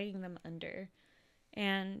be dragging them under.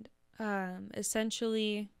 And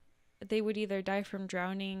essentially, they would either die from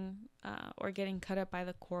drowning or getting cut up by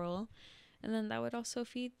the coral. And then that would also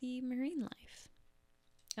feed the marine life.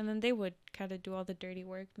 And then they would kind of do all the dirty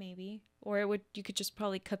work, maybe. Or you could just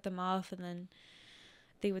probably cut them off, and then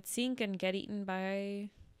they would sink and get eaten by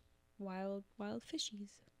wild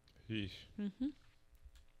fishies. Yeesh.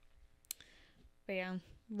 But yeah,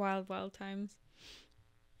 wild times.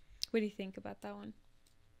 What do you think about that one?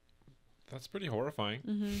 That's pretty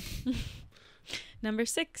horrifying. Number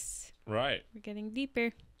 6. Right. We're getting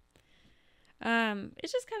deeper. It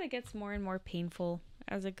just kind of gets more and more painful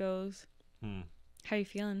as it goes. How you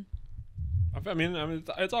feeling? I mean,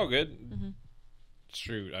 it's all good.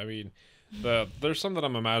 Shoot, I mean, there's some that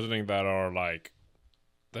I'm imagining that are like,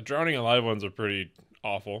 the drowning alive ones are pretty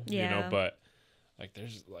awful, but like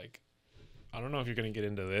there's like, I don't know if you're gonna get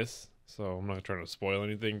into this, so I'm not trying to spoil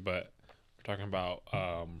anything, but we're talking about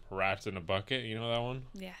rats in a bucket. You know that one?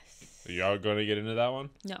 Yes. Are y'all gonna get into that one?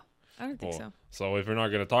 No, I don't think so. So if you're not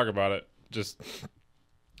gonna talk about it, just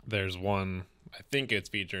there's one. I think it's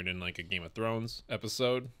featured in like a Game of Thrones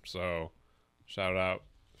episode. So shout out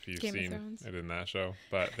if you've seen it in that show.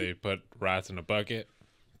 But they put rats in a bucket,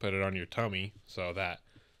 put it on your tummy so that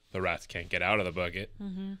the rats can't get out of the bucket.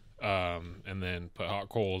 And then put hot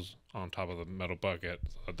coals on top of the metal bucket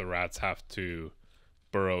so that the rats have to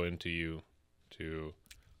burrow into you to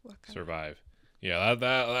survive. Yeah,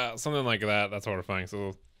 that something like that. That's horrifying.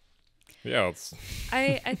 So yeah,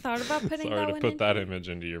 I thought about putting that one in. Sorry to put that image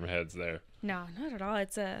into your heads there. No, not at all.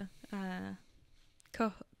 It's a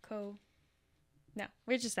No,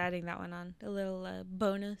 we're just adding that one on. A little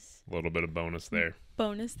bonus. A little bit of bonus there.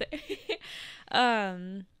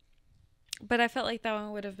 But I felt like that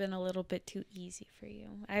one would have been a little bit too easy for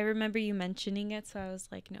you. I remember you mentioning it, so I was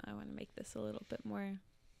like, no, I want to make this a little bit more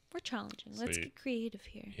challenging. Let's get creative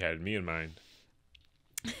here. You had me in mind.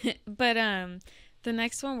 But the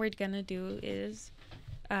next one we're gonna do is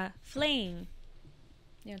flaying.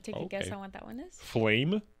 You know, take a guess on what that one is?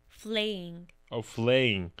 Flame? Flaying. Oh,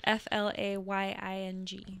 flaying.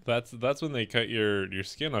 FLAYING. That's when they cut your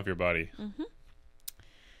skin off your body.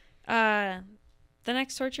 The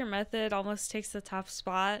next torture method almost takes the top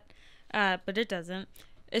spot, but it doesn't.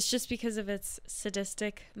 It's just because of its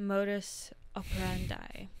sadistic modus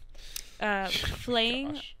operandi.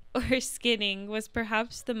 Flaying or skinning was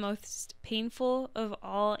perhaps the most painful of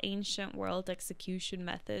all ancient world execution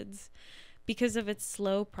methods because of its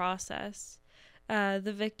slow process.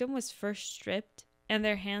 The victim was first stripped and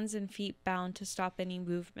their hands and feet bound to stop any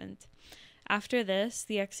movement. After this,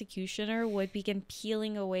 the executioner would begin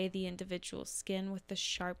peeling away the individual's skin with the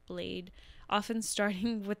sharp blade, often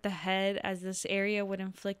starting with the head, as this area would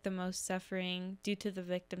inflict the most suffering due to the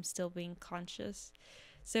victim still being conscious.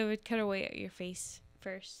 So it would cut away at your face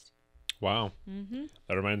first. Wow.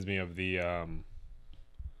 That reminds me of the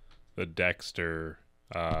Dexter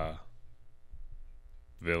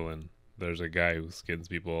villain. There's a guy who skins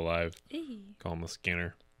people alive. Call him a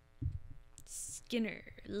Skinner.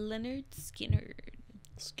 Leonard Skinner.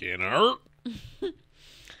 Skinner.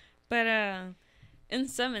 But In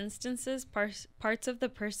some instances, parts of the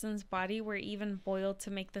person's body were even boiled to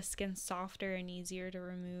make the skin softer and easier to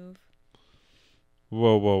remove.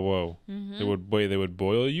 Whoa. Mm-hmm. They would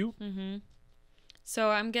boil you? Mm-hmm.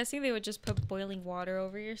 So I'm guessing they would just put boiling water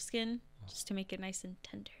over your skin just to make it nice and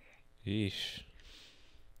tender. Yeesh.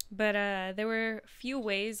 But there were a few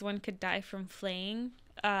ways one could die from flaying.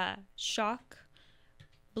 Shock,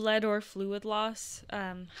 blood or fluid loss,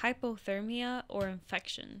 hypothermia, or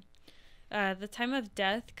infection. The time of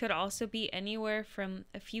death could also be anywhere from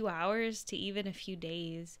a few hours to even a few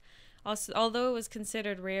days. Also, although it was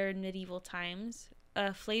considered rare in medieval times,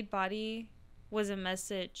 a flayed body was a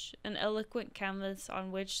message, an eloquent canvas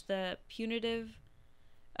on which the punitive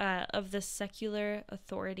of the secular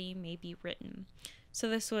authority may be written. So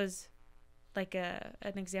this was like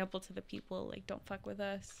an example to the people, like, don't fuck with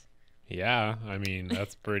us. Yeah, I mean,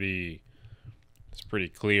 it's pretty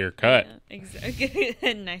clear cut. Yeah, exactly.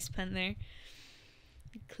 Nice pen there.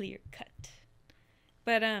 Clear cut.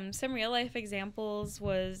 But some real life examples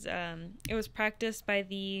was it was practiced by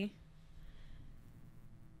the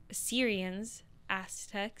Assyrians,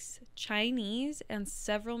 Aztecs, Chinese, and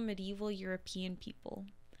several medieval European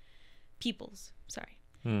peoples.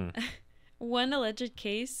 One alleged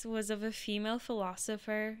case was of a female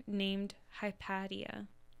philosopher named Hypatia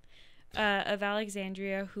of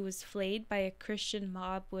Alexandria who was flayed by a Christian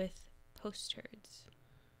mob with potsherds.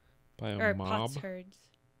 By a mob? Potsherds.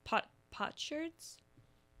 Potsherds?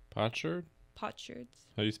 Potsherd? Potsherds.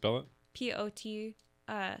 How do you spell it? Potsherds.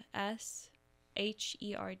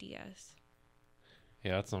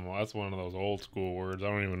 Yeah, that's one of those old school words. I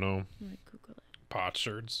don't even know. I'm gonna Google it.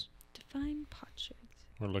 Potsherds. Define potsherds.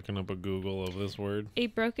 We're looking up a Google of this word. A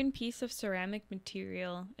broken piece of ceramic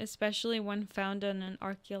material, especially one found on an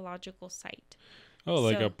archaeological site. Oh,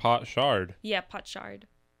 like a pot shard. Yeah, potsherd.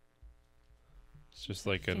 It's just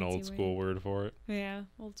like an old school word for it. Yeah,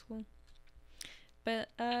 old school. But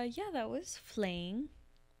yeah, that was flaying.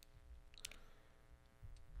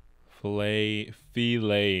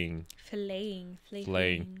 Filleting.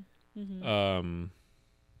 Mm-hmm.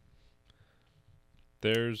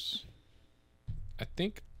 I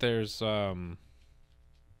think there's a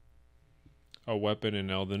weapon in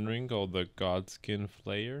Elden Ring called the Godskin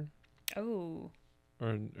Flayer. Oh.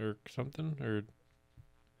 Or something, or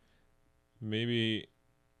maybe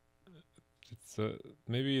it's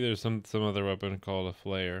maybe there's some other weapon called a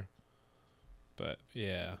flayer. But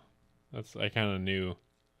yeah, I kind of knew.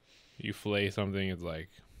 You flay something, it's like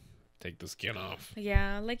take the skin off.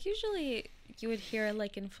 Yeah, like usually you would hear it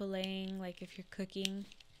like in filleting, like if you're cooking.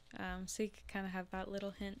 So you could kind of have that little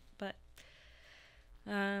hint, but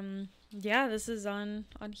yeah, this is on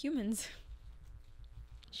humans.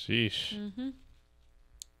 Sheesh. Mm-hmm.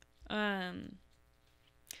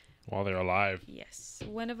 While they're alive. Yes.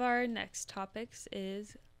 One of our next topics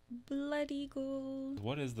is blood eagle.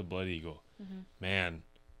 What is the blood eagle? Mm-hmm. Man.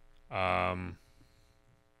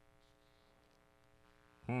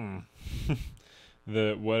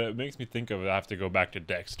 What it makes me think of, I have to go back to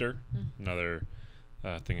Dexter. Mm-hmm. Another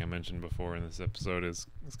thing I mentioned before in this episode is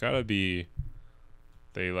it's gotta be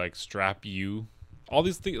they like strap you. All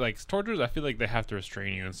these things like tortures, I feel like they have to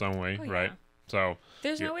restrain you in some way, right? Yeah. So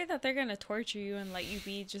there's no way that they're gonna torture you and let you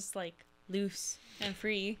be just like loose and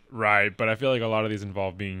free. Right, but I feel like a lot of these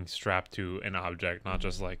involve being strapped to an object, not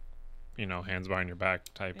just like, hands behind your back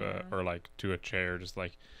type or like to a chair, just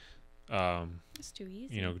like it's too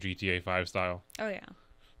easy. GTA 5 style. Oh yeah.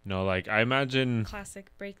 No, like I imagine classic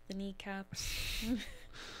break the kneecaps.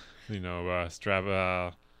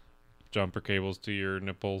 Strap jumper cables to your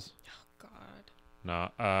nipples. Oh god. Nah.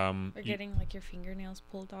 Or getting like your fingernails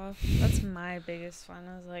pulled off. That's my biggest fun.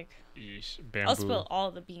 I was like, bamboo. I'll spill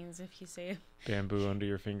all the beans if you say it. Bamboo under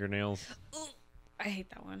your fingernails. Ooh, I hate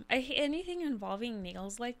that one. I hate anything involving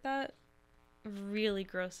nails like that. Really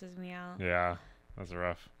grosses me out. Yeah, that's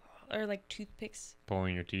rough. Or like toothpicks.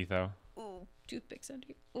 Pulling your teeth out. Ooh, toothpicks under.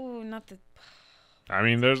 Ooh, not the. I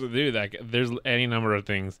mean, there's any number of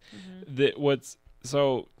things.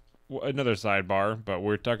 Mm-hmm. Another sidebar, but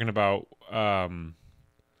we're talking about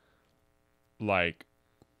like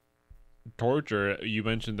torture. You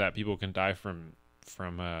mentioned that people can die from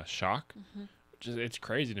shock. Mm-hmm. It's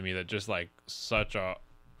crazy to me that just like such a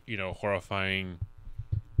horrifying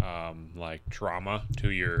like trauma to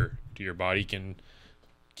your body can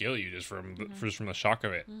kill you just from the shock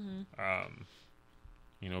of it. Mm-hmm.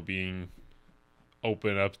 Being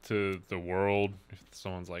open up to the world if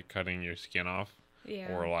someone's like cutting your skin off.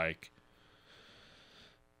 Yeah. Or like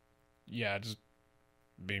just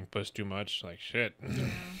being pushed too much, like shit. Yeah.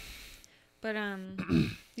 But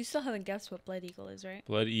you still haven't guessed what blood eagle is, right?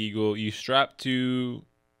 Blood eagle, you strap to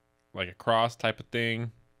like a cross type of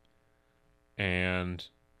thing, and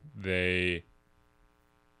they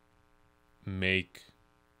make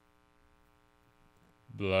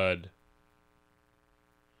blood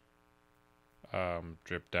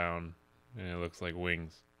drip down, and it looks like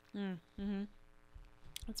wings. Mm-hmm.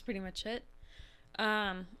 That's pretty much it.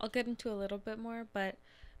 I'll get into a little bit more, but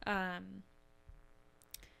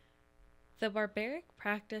the barbaric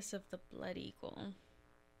practice of the blood eagle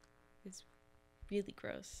is really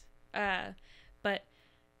gross. But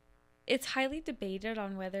it's highly debated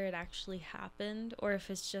on whether it actually happened or if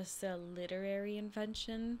it's just a literary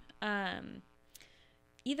invention.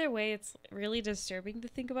 Either way, it's really disturbing to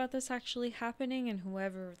think about this actually happening, and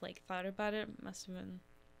whoever like thought about it must have been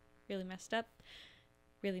really messed up,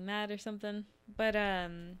 really mad or something. But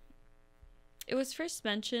it was first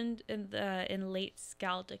mentioned in late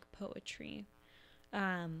Skaldic poetry.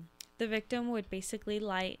 The victim would basically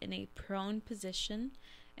lie in a prone position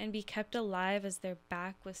and be kept alive as their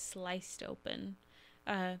back was sliced open.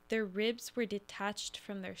 Their ribs were detached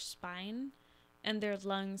from their spine, and their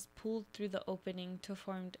lungs pulled through the opening to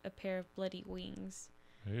form a pair of bloody wings.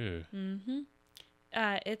 Ew. Mm-hmm.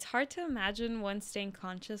 It's hard to imagine one staying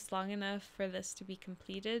conscious long enough for this to be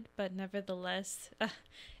completed, but nevertheless,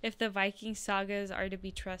 if the Viking sagas are to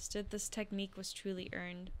be trusted, this technique was truly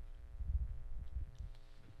earned.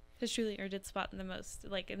 Has truly earned its spot in the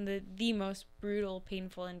most brutal,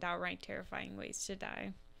 painful, and outright terrifying ways to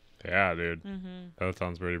die. Yeah, dude. Mm-hmm. That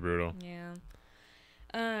sounds pretty brutal. Yeah.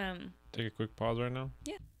 Take a quick pause right now.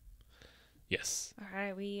 Yeah. Yes. All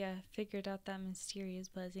right, we figured out that mysterious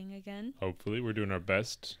buzzing again. Hopefully, we're doing our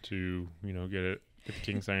best to get the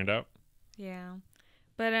king signed out. Yeah,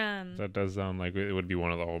 but that does sound like it would be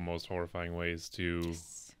one of the most horrifying ways to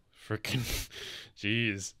freaking,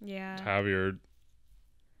 jeez. Yeah. To have your,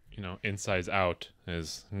 insides out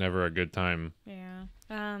is never a good time. Yeah.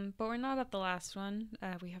 But we're not at the last one.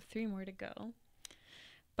 We have 3 more to go.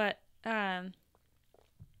 But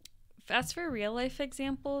as for real life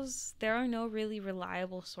examples, there are no really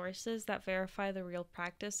reliable sources that verify the real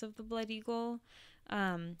practice of the blood eagle.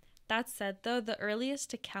 That said, though, the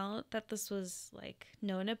earliest account that this was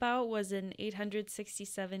known about was in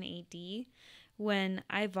 867 AD, when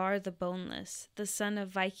Ivar the Boneless, the son of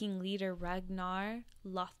Viking leader Ragnar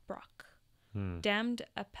Lothbrok, damned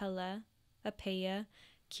Apeya,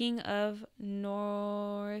 king of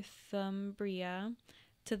Northumbria,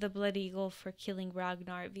 to the blood eagle for killing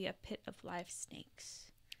Ragnar via pit of live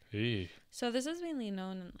snakes. Hey. So this is mainly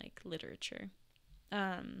known in literature.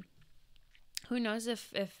 Who knows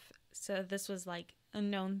if this was a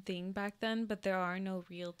known thing back then, but there are no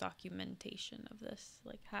real documentation of this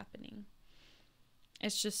happening.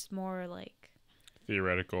 It's just more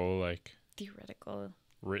theoretical,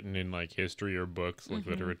 written in history or books,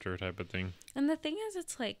 literature type of thing. And the thing is,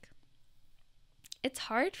 it's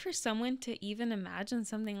hard for someone to even imagine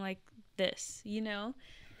something like this, Yeah.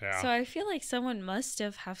 So I feel like someone must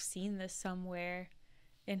have seen this somewhere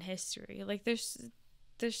in history. There's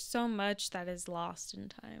so much that is lost in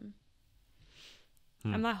time.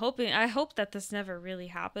 I hope that this never really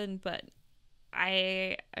happened, but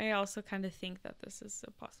I also kind of think that this is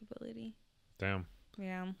a possibility. Damn.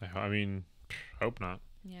 Yeah. I mean, hope not.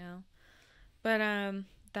 Yeah. But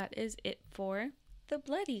that is it for the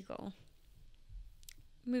blood eagle.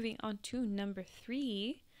 Moving on to number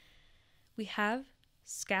 3, we have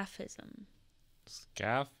scaphism.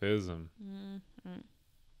 Scaphism. Mm-hmm.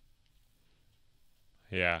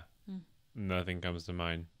 Yeah. Nothing comes to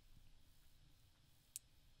mind.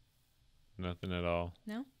 Nothing at all.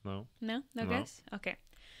 No? No. No guess? Okay.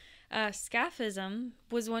 Scaphism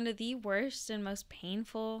was one of the worst and most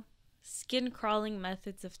painful skin-crawling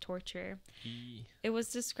methods of torture. It was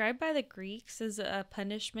described by the Greeks as a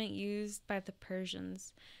punishment used by the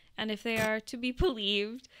Persians. And if they are to be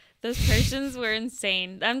believed, those Persians were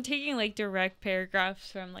insane. I'm taking direct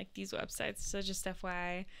paragraphs from these websites, so just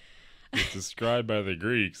FYI. It's described by the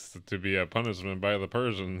Greeks to be a punishment by the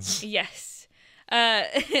Persians. Yes.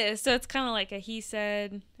 So it's kind of like a he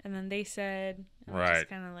said, and then they said, and right. Just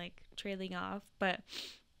kind of trailing off. But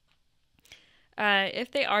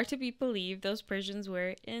if they are to be believed, those Persians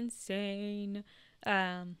were insane.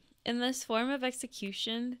 In this form of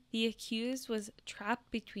execution, the accused was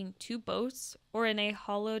trapped between 2 boats or in a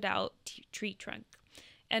hollowed out tree trunk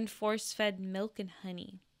and force-fed milk and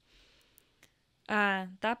honey.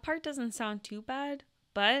 That part doesn't sound too bad,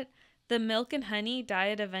 but the milk and honey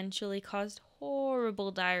diet eventually caused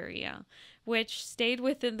horrible diarrhea, which stayed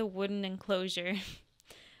within the wooden enclosure.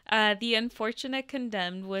 The unfortunate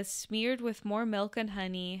condemned was smeared with more milk and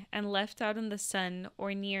honey and left out in the sun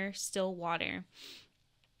or near still water.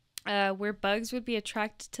 where bugs would be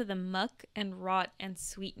attracted to the muck and rot and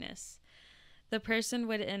sweetness. The person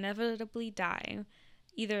would inevitably die,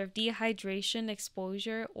 either of dehydration,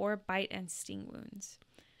 exposure, or bite and sting wounds.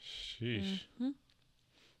 Sheesh.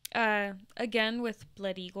 Again, with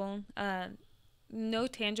Blood Eagle, no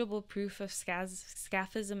tangible proof of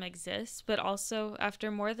scaphism exists, but also,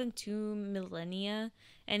 after more than 2 millennia,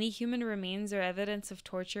 any human remains or evidence of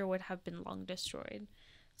torture would have been long destroyed.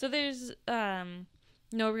 So there's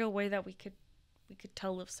no real way that we could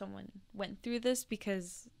tell if someone went through this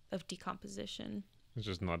because of decomposition. It's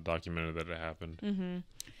just not documented that it happened.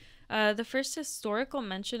 The first historical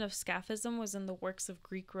mention of scaphism was in the works of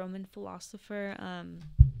Greek-Roman philosopher,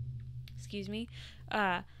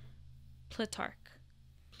 Plutarch.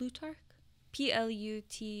 Plutarch?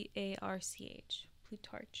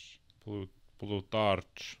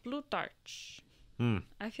 Plutarch.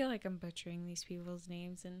 I feel like I'm butchering these people's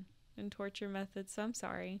names and torture methods, so I'm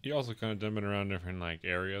sorry. You also kind of jumping around different like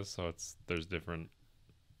areas, so there's different.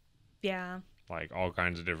 Yeah. Like all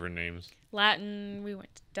kinds of different names. Latin. We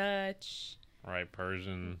went to Dutch. Right,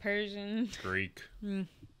 Persian. Greek.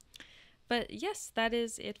 But yes, that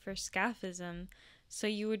is it for scaphism. So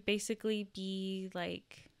you would basically be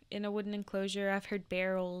like in a wooden enclosure. I've heard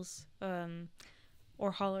barrels,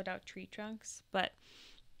 or hollowed out tree trunks, but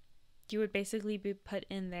you would basically be put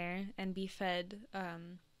in there and be fed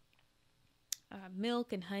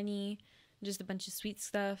milk and honey, just a bunch of sweet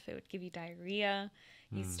stuff. It would give you diarrhea.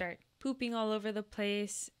 You'd start pooping all over the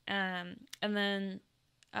place, and then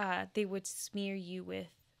they would smear you with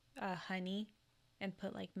honey and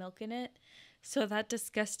put like milk in it. So that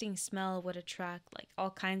disgusting smell would attract like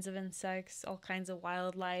all kinds of insects, all kinds of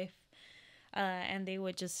wildlife, and they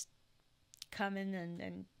would just come in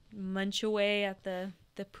and munch away at the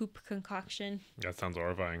poop concoction. That sounds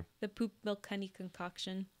horrifying. The poop milk honey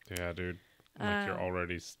concoction. Yeah, dude. Like you're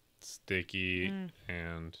already sticky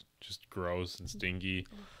and just gross and stinky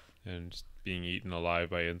and just being eaten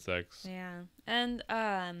alive by insects. Yeah. And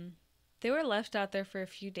they were left out there for a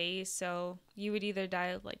few days, so you would either die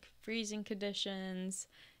of like freezing conditions.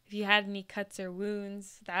 If you had any cuts or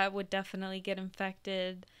wounds, that would definitely get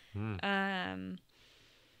infected.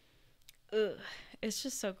 It's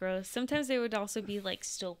just so gross. Sometimes they would also be like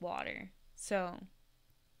still water, so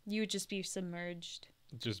you would just be submerged.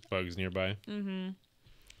 Just bugs nearby.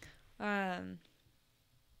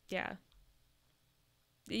 Yeah.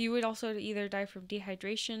 You would also either die from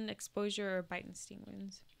dehydration, exposure, or bite and sting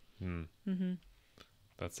wounds.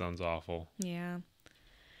 That sounds awful. Yeah.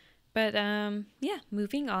 But yeah,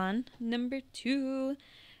 moving on. Number 2.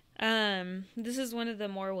 This is one of the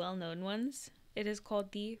more well-known ones. It is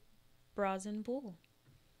called the Brazen Bull.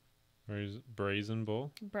 Brazen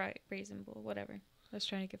Bull? Brazen Bull, whatever. I was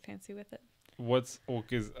trying to get fancy with it.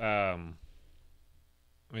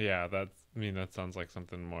 Yeah, that sounds like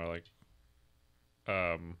something more like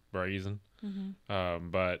brazen.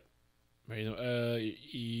 But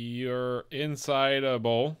you're inside a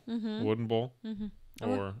bowl, wooden bowl,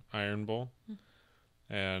 or iron bowl,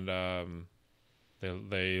 and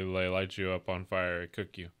they light you up on fire and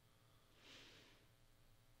cook you.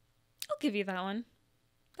 I'll give you that one.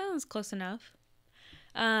 That one's close enough.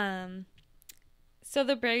 So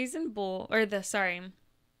the brazen bull, what'd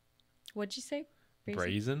you say?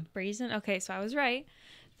 Brazen? Brazen? Okay, so I was right.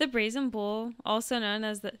 The brazen bull, also known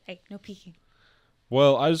as hey, no peeking.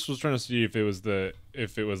 Well, I just was trying to see if it was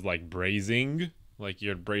like braising, like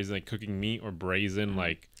you're braising, like cooking meat, or brazen,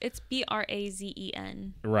 like... It's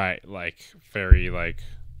Brazen. Right, like very like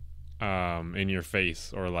in your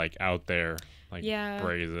face, or like out there, like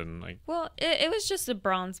brazen, like... Well, it was just a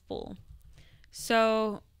bronze bull.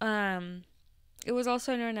 So, it was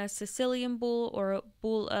also known as Sicilian bull or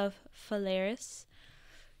bull of Phalaris.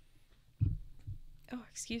 Oh,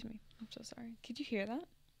 excuse me. I'm so sorry. Could you hear that?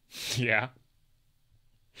 Yeah.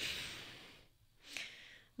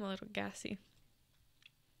 I'm a little gassy.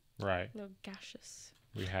 Right. A little gaseous.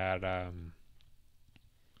 We had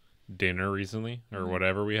dinner recently, or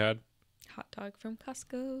whatever we had. Hot dog from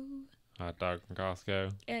Costco. Hot dog from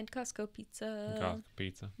Costco. And Costco pizza. Costco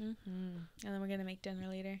pizza. And then we're going to make dinner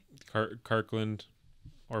later. Kirkland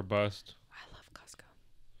or bust. I love Costco.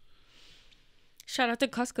 Shout out to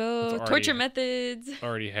Costco. Torture methods.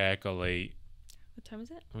 Already heck-a late. What time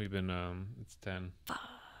is it? We've been it's 10.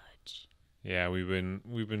 Fudge. Yeah, we've been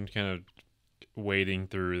kind of wading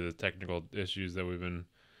through the technical issues that we've been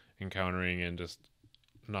encountering, and just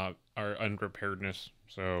not our unpreparedness.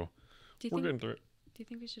 So we're getting through it. Do you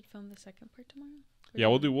think we should film the second part tomorrow? Yeah,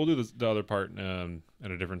 we'll do the other part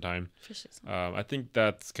at a different time. I think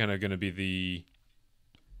that's kind of going to be the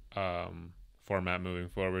format moving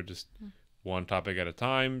forward. Just one topic at a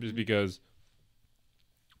time, just because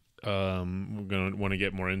we're gonna want to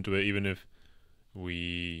get more into it, even if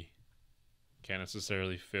we can't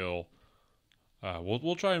necessarily fill.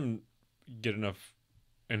 We'll try and get enough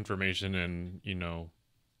information and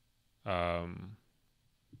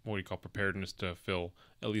what do you call preparedness to fill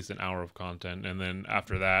at least an hour of content, and then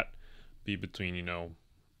after that, be between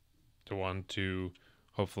to 1 to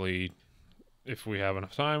hopefully, if we have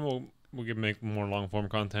enough time, we'll make more long form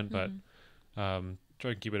content, but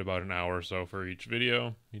try to keep it about an hour or so for each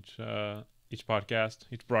video, each podcast,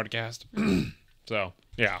 each broadcast. So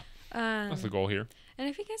yeah, that's the goal here. And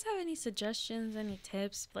if you guys have any suggestions, any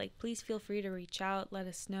tips, like, please feel free to reach out. Let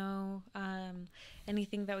us know.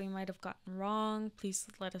 Anything that we might have gotten wrong, please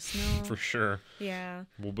let us know. For sure. Yeah.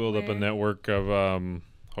 We'll build up a network of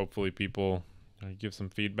hopefully people give some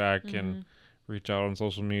feedback and reach out on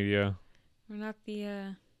social media. We're not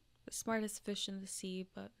the smartest fish in the sea,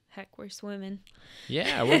 but heck, we're swimming.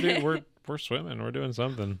 Yeah, we're swimming. We're doing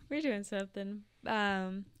something. We're doing something.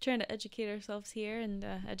 Trying to educate ourselves here and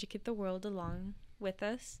educate the world along with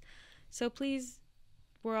us. So please,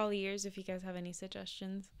 we're all ears if you guys have any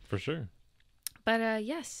suggestions. For sure. But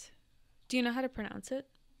yes, do you know how to pronounce it?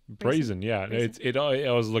 Brazen, yeah. Brazen?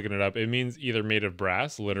 I was looking it up. It means either made of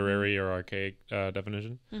brass, literary or archaic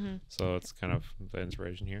definition. So it's kind of the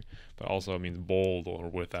inspiration here. But also it means bold or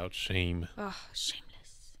without shame. Oh,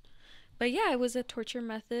 shameless. But yeah, it was a torture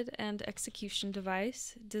method and execution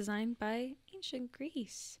device designed by ancient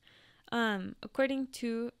Greece. According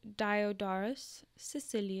to Diodorus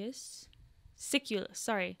Siculus,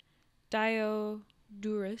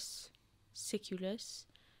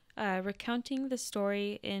 recounting the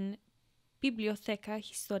story in Bibliotheca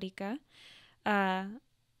Historica,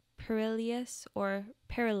 Perillus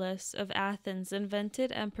of Athens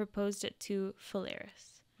invented and proposed it to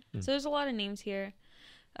Phalaris. So there's a lot of names here.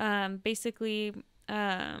 Basically,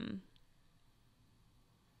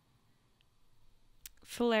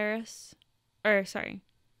 Phalaris,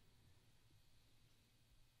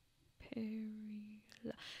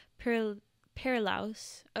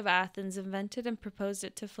 Perillus of Athens invented and proposed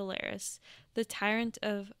it to Phalaris, the tyrant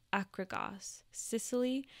of Achragos,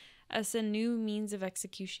 Sicily, as a new means of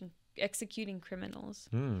executing criminals.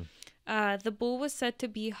 The bull was said to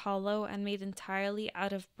be hollow and made entirely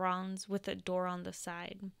out of bronze with a door on the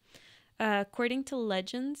side. According to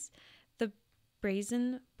legends, the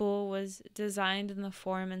brazen bull was designed in the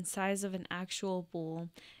form and size of an actual bull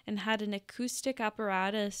and had an acoustic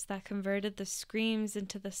apparatus that converted the screams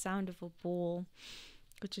into the sound of a bull,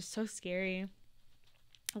 which is so scary.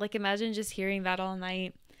 Like, imagine just hearing that all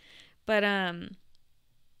night. But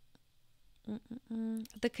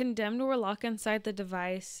the condemned were locked inside the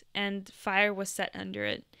device and fire was set under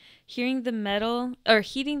it, heating the metal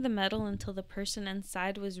until the person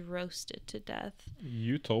inside was roasted to death.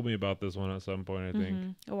 You told me about this one at some point, I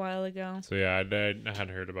think. A while ago. So yeah, I had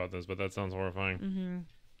heard about this, but that sounds horrifying.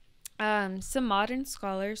 Some modern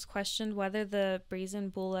scholars questioned whether the brazen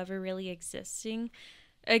bull ever really existed,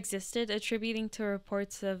 attributing to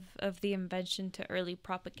reports of the invention to early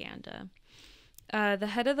propaganda. The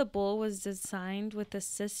head of the bull was designed with a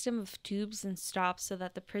system of tubes and stops so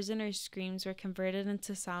that the prisoner's screams were converted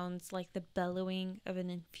into sounds like the bellowing of an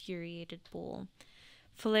infuriated bull.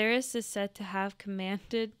 Phalaris is said to have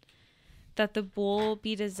commanded that the bull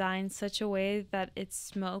be designed such a way that its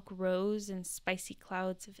smoke rose in spicy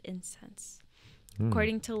clouds of incense.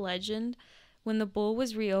 According to legend, when the bull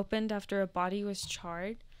was reopened after a body was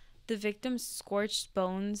charred, the victim's scorched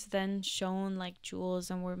bones then shone like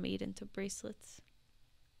jewels and were made into bracelets.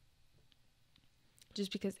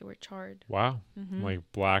 Just because they were charred. Wow. Like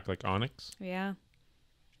black, like onyx? Yeah.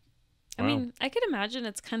 Wow. I mean, I could imagine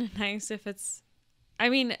it's kind of nice if it's... I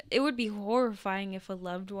mean, it would be horrifying if a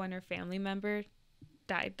loved one or family member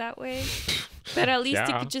died that way. But at least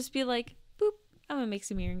it could just be like, boop, I'm going to make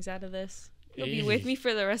some earrings out of this. You'll be with me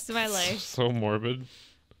for the rest of my life. So morbid.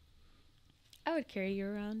 I would carry you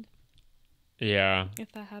around. Yeah.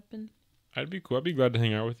 If that happened. I'd be cool. I'd be glad to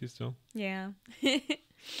hang out with you still. Yeah. I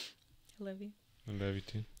love you. I love you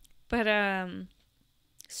too. But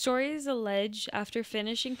stories allege after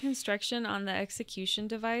finishing construction on the execution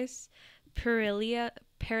device,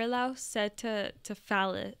 Perillus said to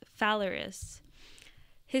Phalaris,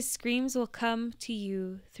 "His screams will come to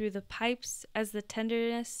you through the pipes as the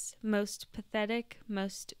tenderest, most pathetic,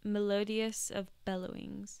 most melodious of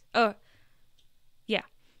bellowings." Oh, yeah,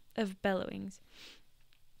 of bellowings.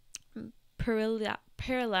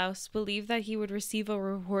 Perillus believed that he would receive a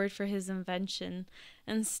reward for his invention.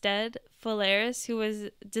 Instead, Phalaris, who was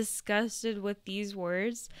disgusted with these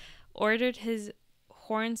words, ordered his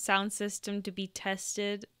horn sound system to be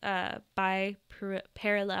tested by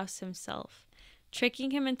Paralaus himself,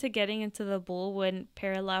 tricking him into getting into the bull when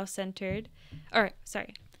Paralaus entered.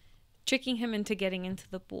 Tricking him into getting into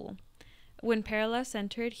the bull. When Paralaus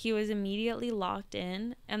entered, he was immediately locked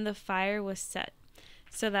in, and the fire was set,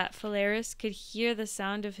 so that Phalaris could hear the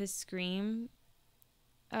sound of his screams.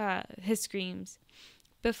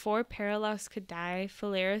 Before Paralaus could die,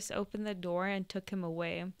 Phalaris opened the door and took him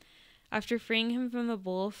away. After freeing him from the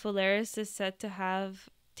bull, Phalaris is said to have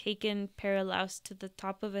taken Paralaus to the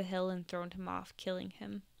top of a hill and thrown him off, killing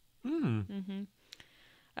him.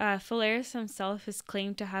 Phalaris himself is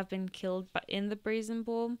claimed to have been killed in the brazen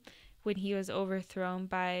bull when he was overthrown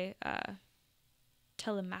by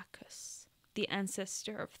Telemachus, the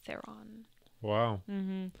ancestor of Theron. Wow.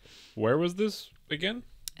 Where was this again?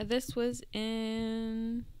 This was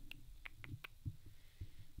in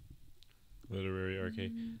Literary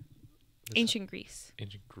arcade. Ancient Greece.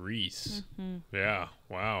 Ancient Greece. Yeah.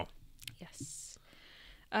 Wow. Yes.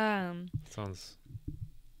 Sounds.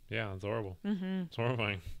 Yeah, it's horrible. It's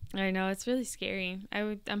horrifying. I know, it's really scary.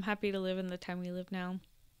 I'm happy to live in the time we live now,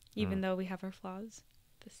 even though we have our flaws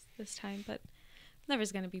this time. But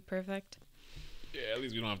never's gonna be perfect. Yeah, at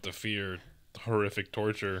least we don't have to fear horrific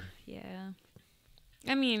torture. Yeah.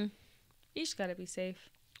 I mean, you just gotta be safe.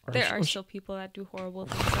 There are still people that do horrible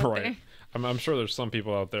things out there. I'm sure there's some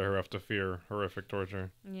people out there who have to fear horrific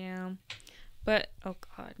torture. Yeah. But, oh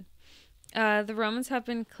God. The Romans have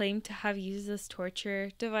been claimed to have used this torture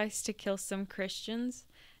device to kill some Christians,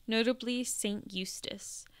 notably Saint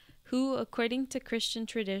Eustace, who, according to Christian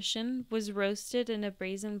tradition, was roasted in a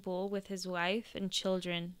brazen bull with his wife and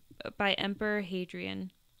children by Emperor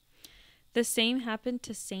Hadrian. The same happened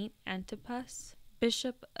to Saint Antipas,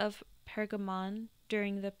 Bishop of Pergamon,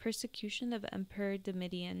 during the persecution of Emperor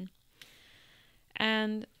Domitian,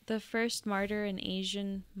 and the first martyr in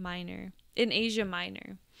Asia Minor,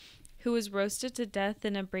 who was roasted to death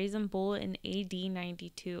in a brazen bull in AD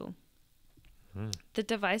 92. The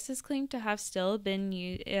device is claimed to have still been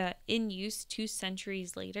in use 2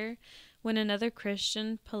 centuries later, when another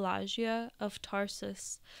Christian, Pelagia of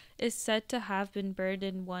Tarsus, is said to have been burned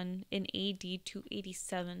in one in AD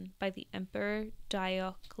 287 by the Emperor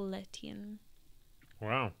Diocletian.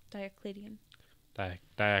 Wow. Diocletian.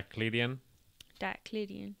 Diocletian.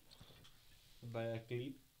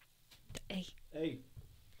 Hey.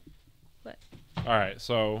 What? All right.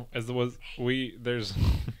 So there's.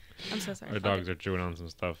 I'm so sorry. Our dogs are chewing on some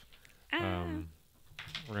stuff. We're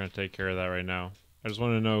gonna take care of that right now. I just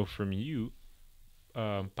want to know from you,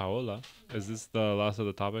 Paola, is this the last of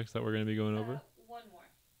the topics that we're gonna be going over? One more.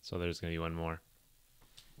 So there's gonna be one more.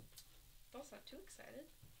 That's not too excited.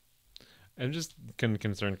 I'm just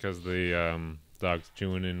concerned because the dog's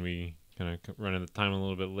chewing and we kind of running the time a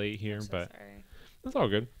little bit late here, but sorry. It's all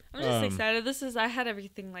good. I'm just excited. I had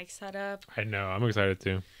everything like set up. I know. I'm excited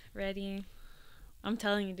too. Ready. I'm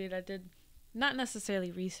telling you, dude. I did not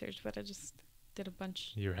necessarily research, but I just did a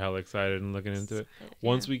bunch. You're hell excited and looking into it. Yeah.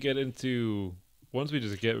 Once we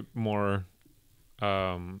just get more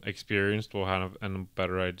experienced, we'll have a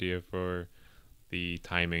better idea for the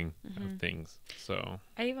timing of things. So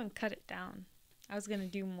I even cut it down. I was gonna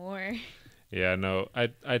do more. Yeah, no,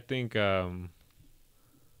 I think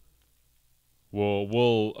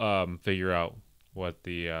we'll figure out what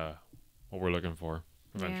we're looking for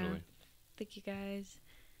eventually. Yeah. Thank you guys.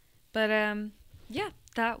 But yeah,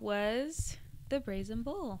 that was the Brazen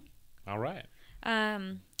Bull. All right.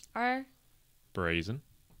 Our Brazen.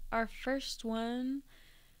 Our first one,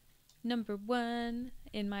 number 1,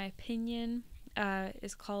 in my opinion,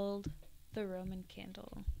 is called the Roman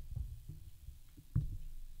Candle.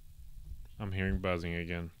 I'm hearing buzzing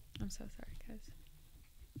again. I'm so sorry, guys.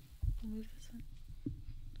 I'll move this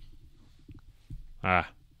one.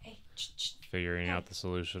 Hey. Figuring out the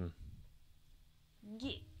solution.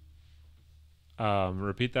 Yeah.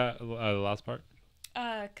 Repeat that the last part.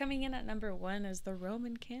 Coming in at number 1 is the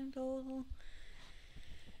Roman Candle.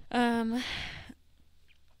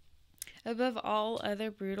 Above all other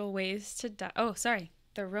brutal ways to die. Oh, sorry.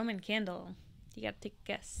 The Roman Candle. You gotta take a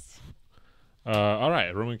guess. All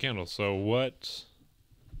right, Roman Candle. So what?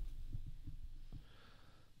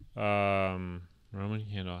 Roman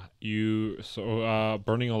Candle.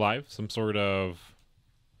 Burning alive, some sort of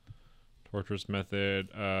torturous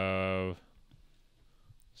method of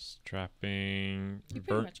strapping. You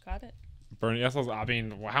pretty much got it. Burning. Yes, I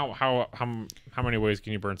mean, how many ways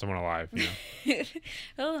can you burn someone alive? You know?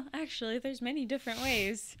 Well, actually, there's many different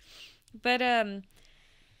ways, but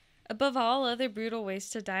above all other brutal ways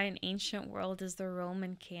to die in ancient world is the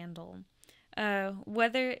Roman candle.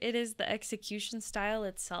 Whether it is the execution style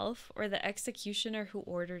itself or the executioner who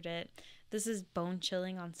ordered it, this is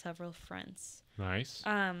bone-chilling on several fronts. Nice.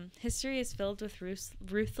 History is filled with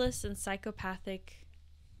ruthless and psychopathic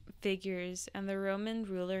figures, and the Roman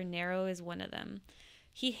ruler Nero is one of them.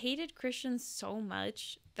 He hated Christians so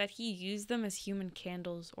much that he used them as human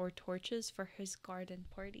candles or torches for his garden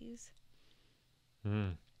parties.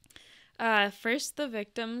 First, the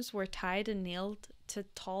victims were tied and nailed to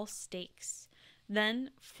tall stakes.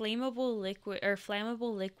 Then, flammable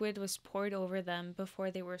liquid was poured over them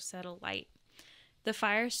before they were set alight. The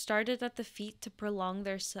fire started at the feet to prolong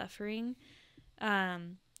their suffering.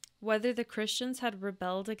 Whether the Christians had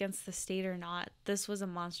rebelled against the state or not, this was a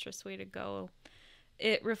monstrous way to go.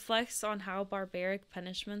 It reflects on how barbaric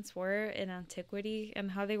punishments were in antiquity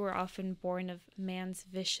and how they were often born of man's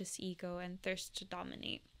vicious ego and thirst to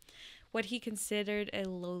dominate what he considered a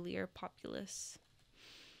lowlier populace.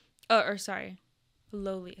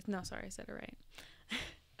 Lowly. No, sorry, I said it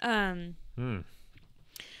right.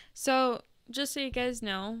 So, just so you guys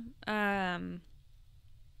know,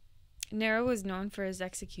 Nero was known for his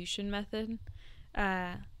execution method.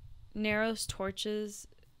 Nero's torches,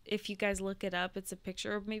 if you guys look it up, it's a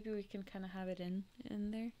picture, or maybe we can kind of have it in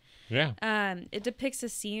there. Yeah. It depicts a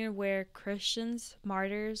scene where Christians,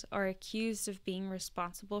 martyrs, are accused of being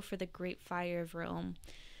responsible for the Great Fire of Rome,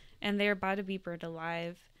 and they're about to be burned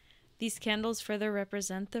alive. These candles further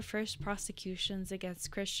represent the first prosecutions against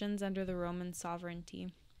Christians under the Roman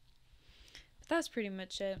sovereignty. But that's pretty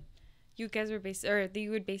much it. You guys were you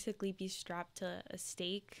would basically be strapped to a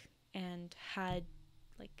stake and had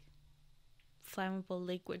like flammable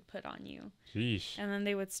liquid put on you. Sheesh. And then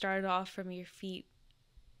they would start off from your feet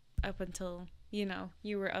up until,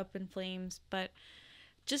 you were up in flames. But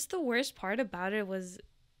just the worst part about it was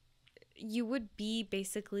you would be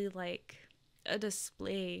basically like a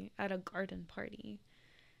display at a garden party.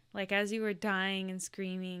 Like as you were dying and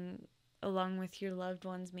screaming along with your loved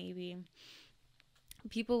ones, maybe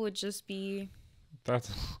people would just be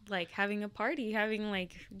like having a party, having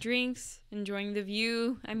like drinks, enjoying the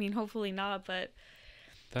view. I mean, hopefully not, but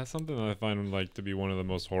that's something that I find like to be one of the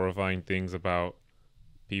most horrifying things about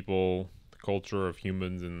people, the culture of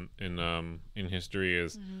humans in history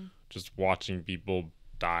is just watching people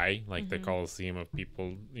die, like the Colosseum of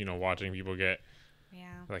people, watching people get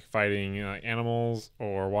like fighting animals,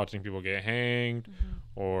 or watching people get hanged,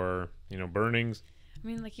 or burnings. I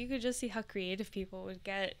mean, like you could just see how creative people would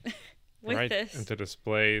get with this, and to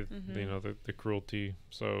display the cruelty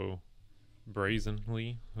so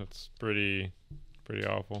brazenly. That's pretty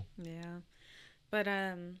awful. Yeah, but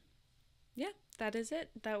yeah, that is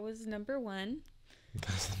it. That was number one.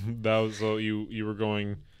 That was so you were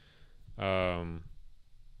going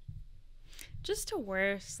just to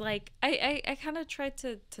worse. Like I kind of tried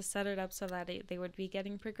to set it up so that they would be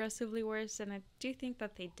getting progressively worse, and I do think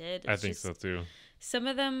that they did. I think so too. Some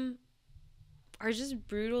of them are just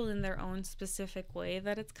brutal in their own specific way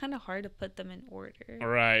that it's kind of hard to put them in order. All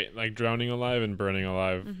right, like drowning alive and burning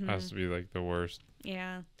alive has to be like the worst.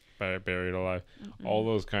 Yeah. Buried alive. All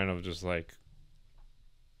those kind of just like,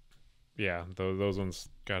 yeah, those ones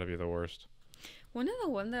gotta be the worst. One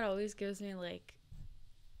that always gives me like,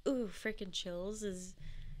 ooh, freaking chills is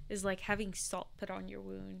like having salt put on your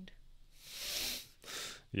wound.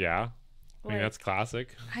 Yeah. I mean, that's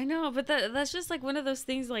classic. I know, but that's just like one of those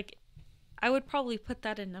things. Like, I would probably put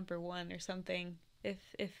that in number one or something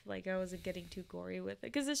if like I wasn't getting too gory with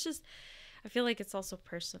it, because it's just, I feel like it's also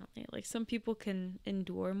personally, like some people can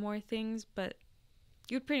endure more things, but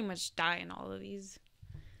you'd pretty much die in all of these.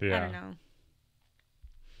 Yeah. I don't know.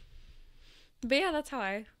 But yeah, that's how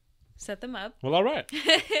I set them up. Well, all right.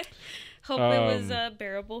 Hope it was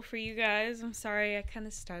bearable for you guys. I'm sorry I kind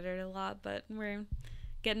of stuttered a lot, but we're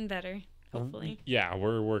getting better, hopefully. Yeah,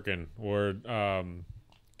 we're working. We're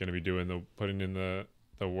gonna be putting in the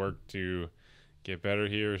work to get better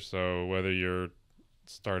here. So whether you're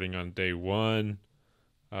starting on day one,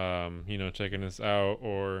 checking us out,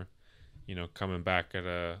 or coming back at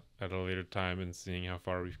a later time and seeing how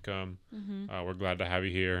far we've come, we're glad to have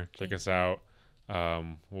you here. Check us out.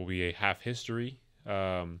 We'll be a Half History,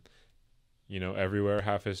 everywhere.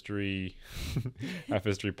 Half History, Half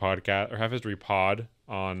History Podcast, or Half History Pod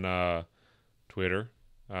on Twitter.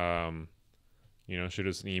 Shoot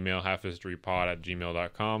us an email,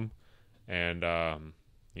 halfhistorypod@gmail.com, and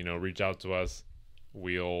reach out to us.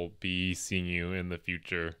 We'll be seeing you in the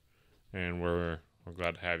future, and we're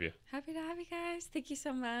glad to have you. Happy to have you guys. Thank you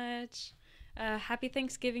so much. Happy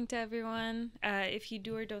Thanksgiving to everyone. If you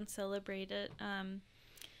do or don't celebrate it, I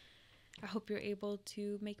hope you're able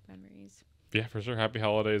to make memories. Yeah, for sure. Happy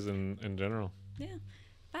holidays in general. Yeah.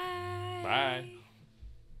 Bye. Bye.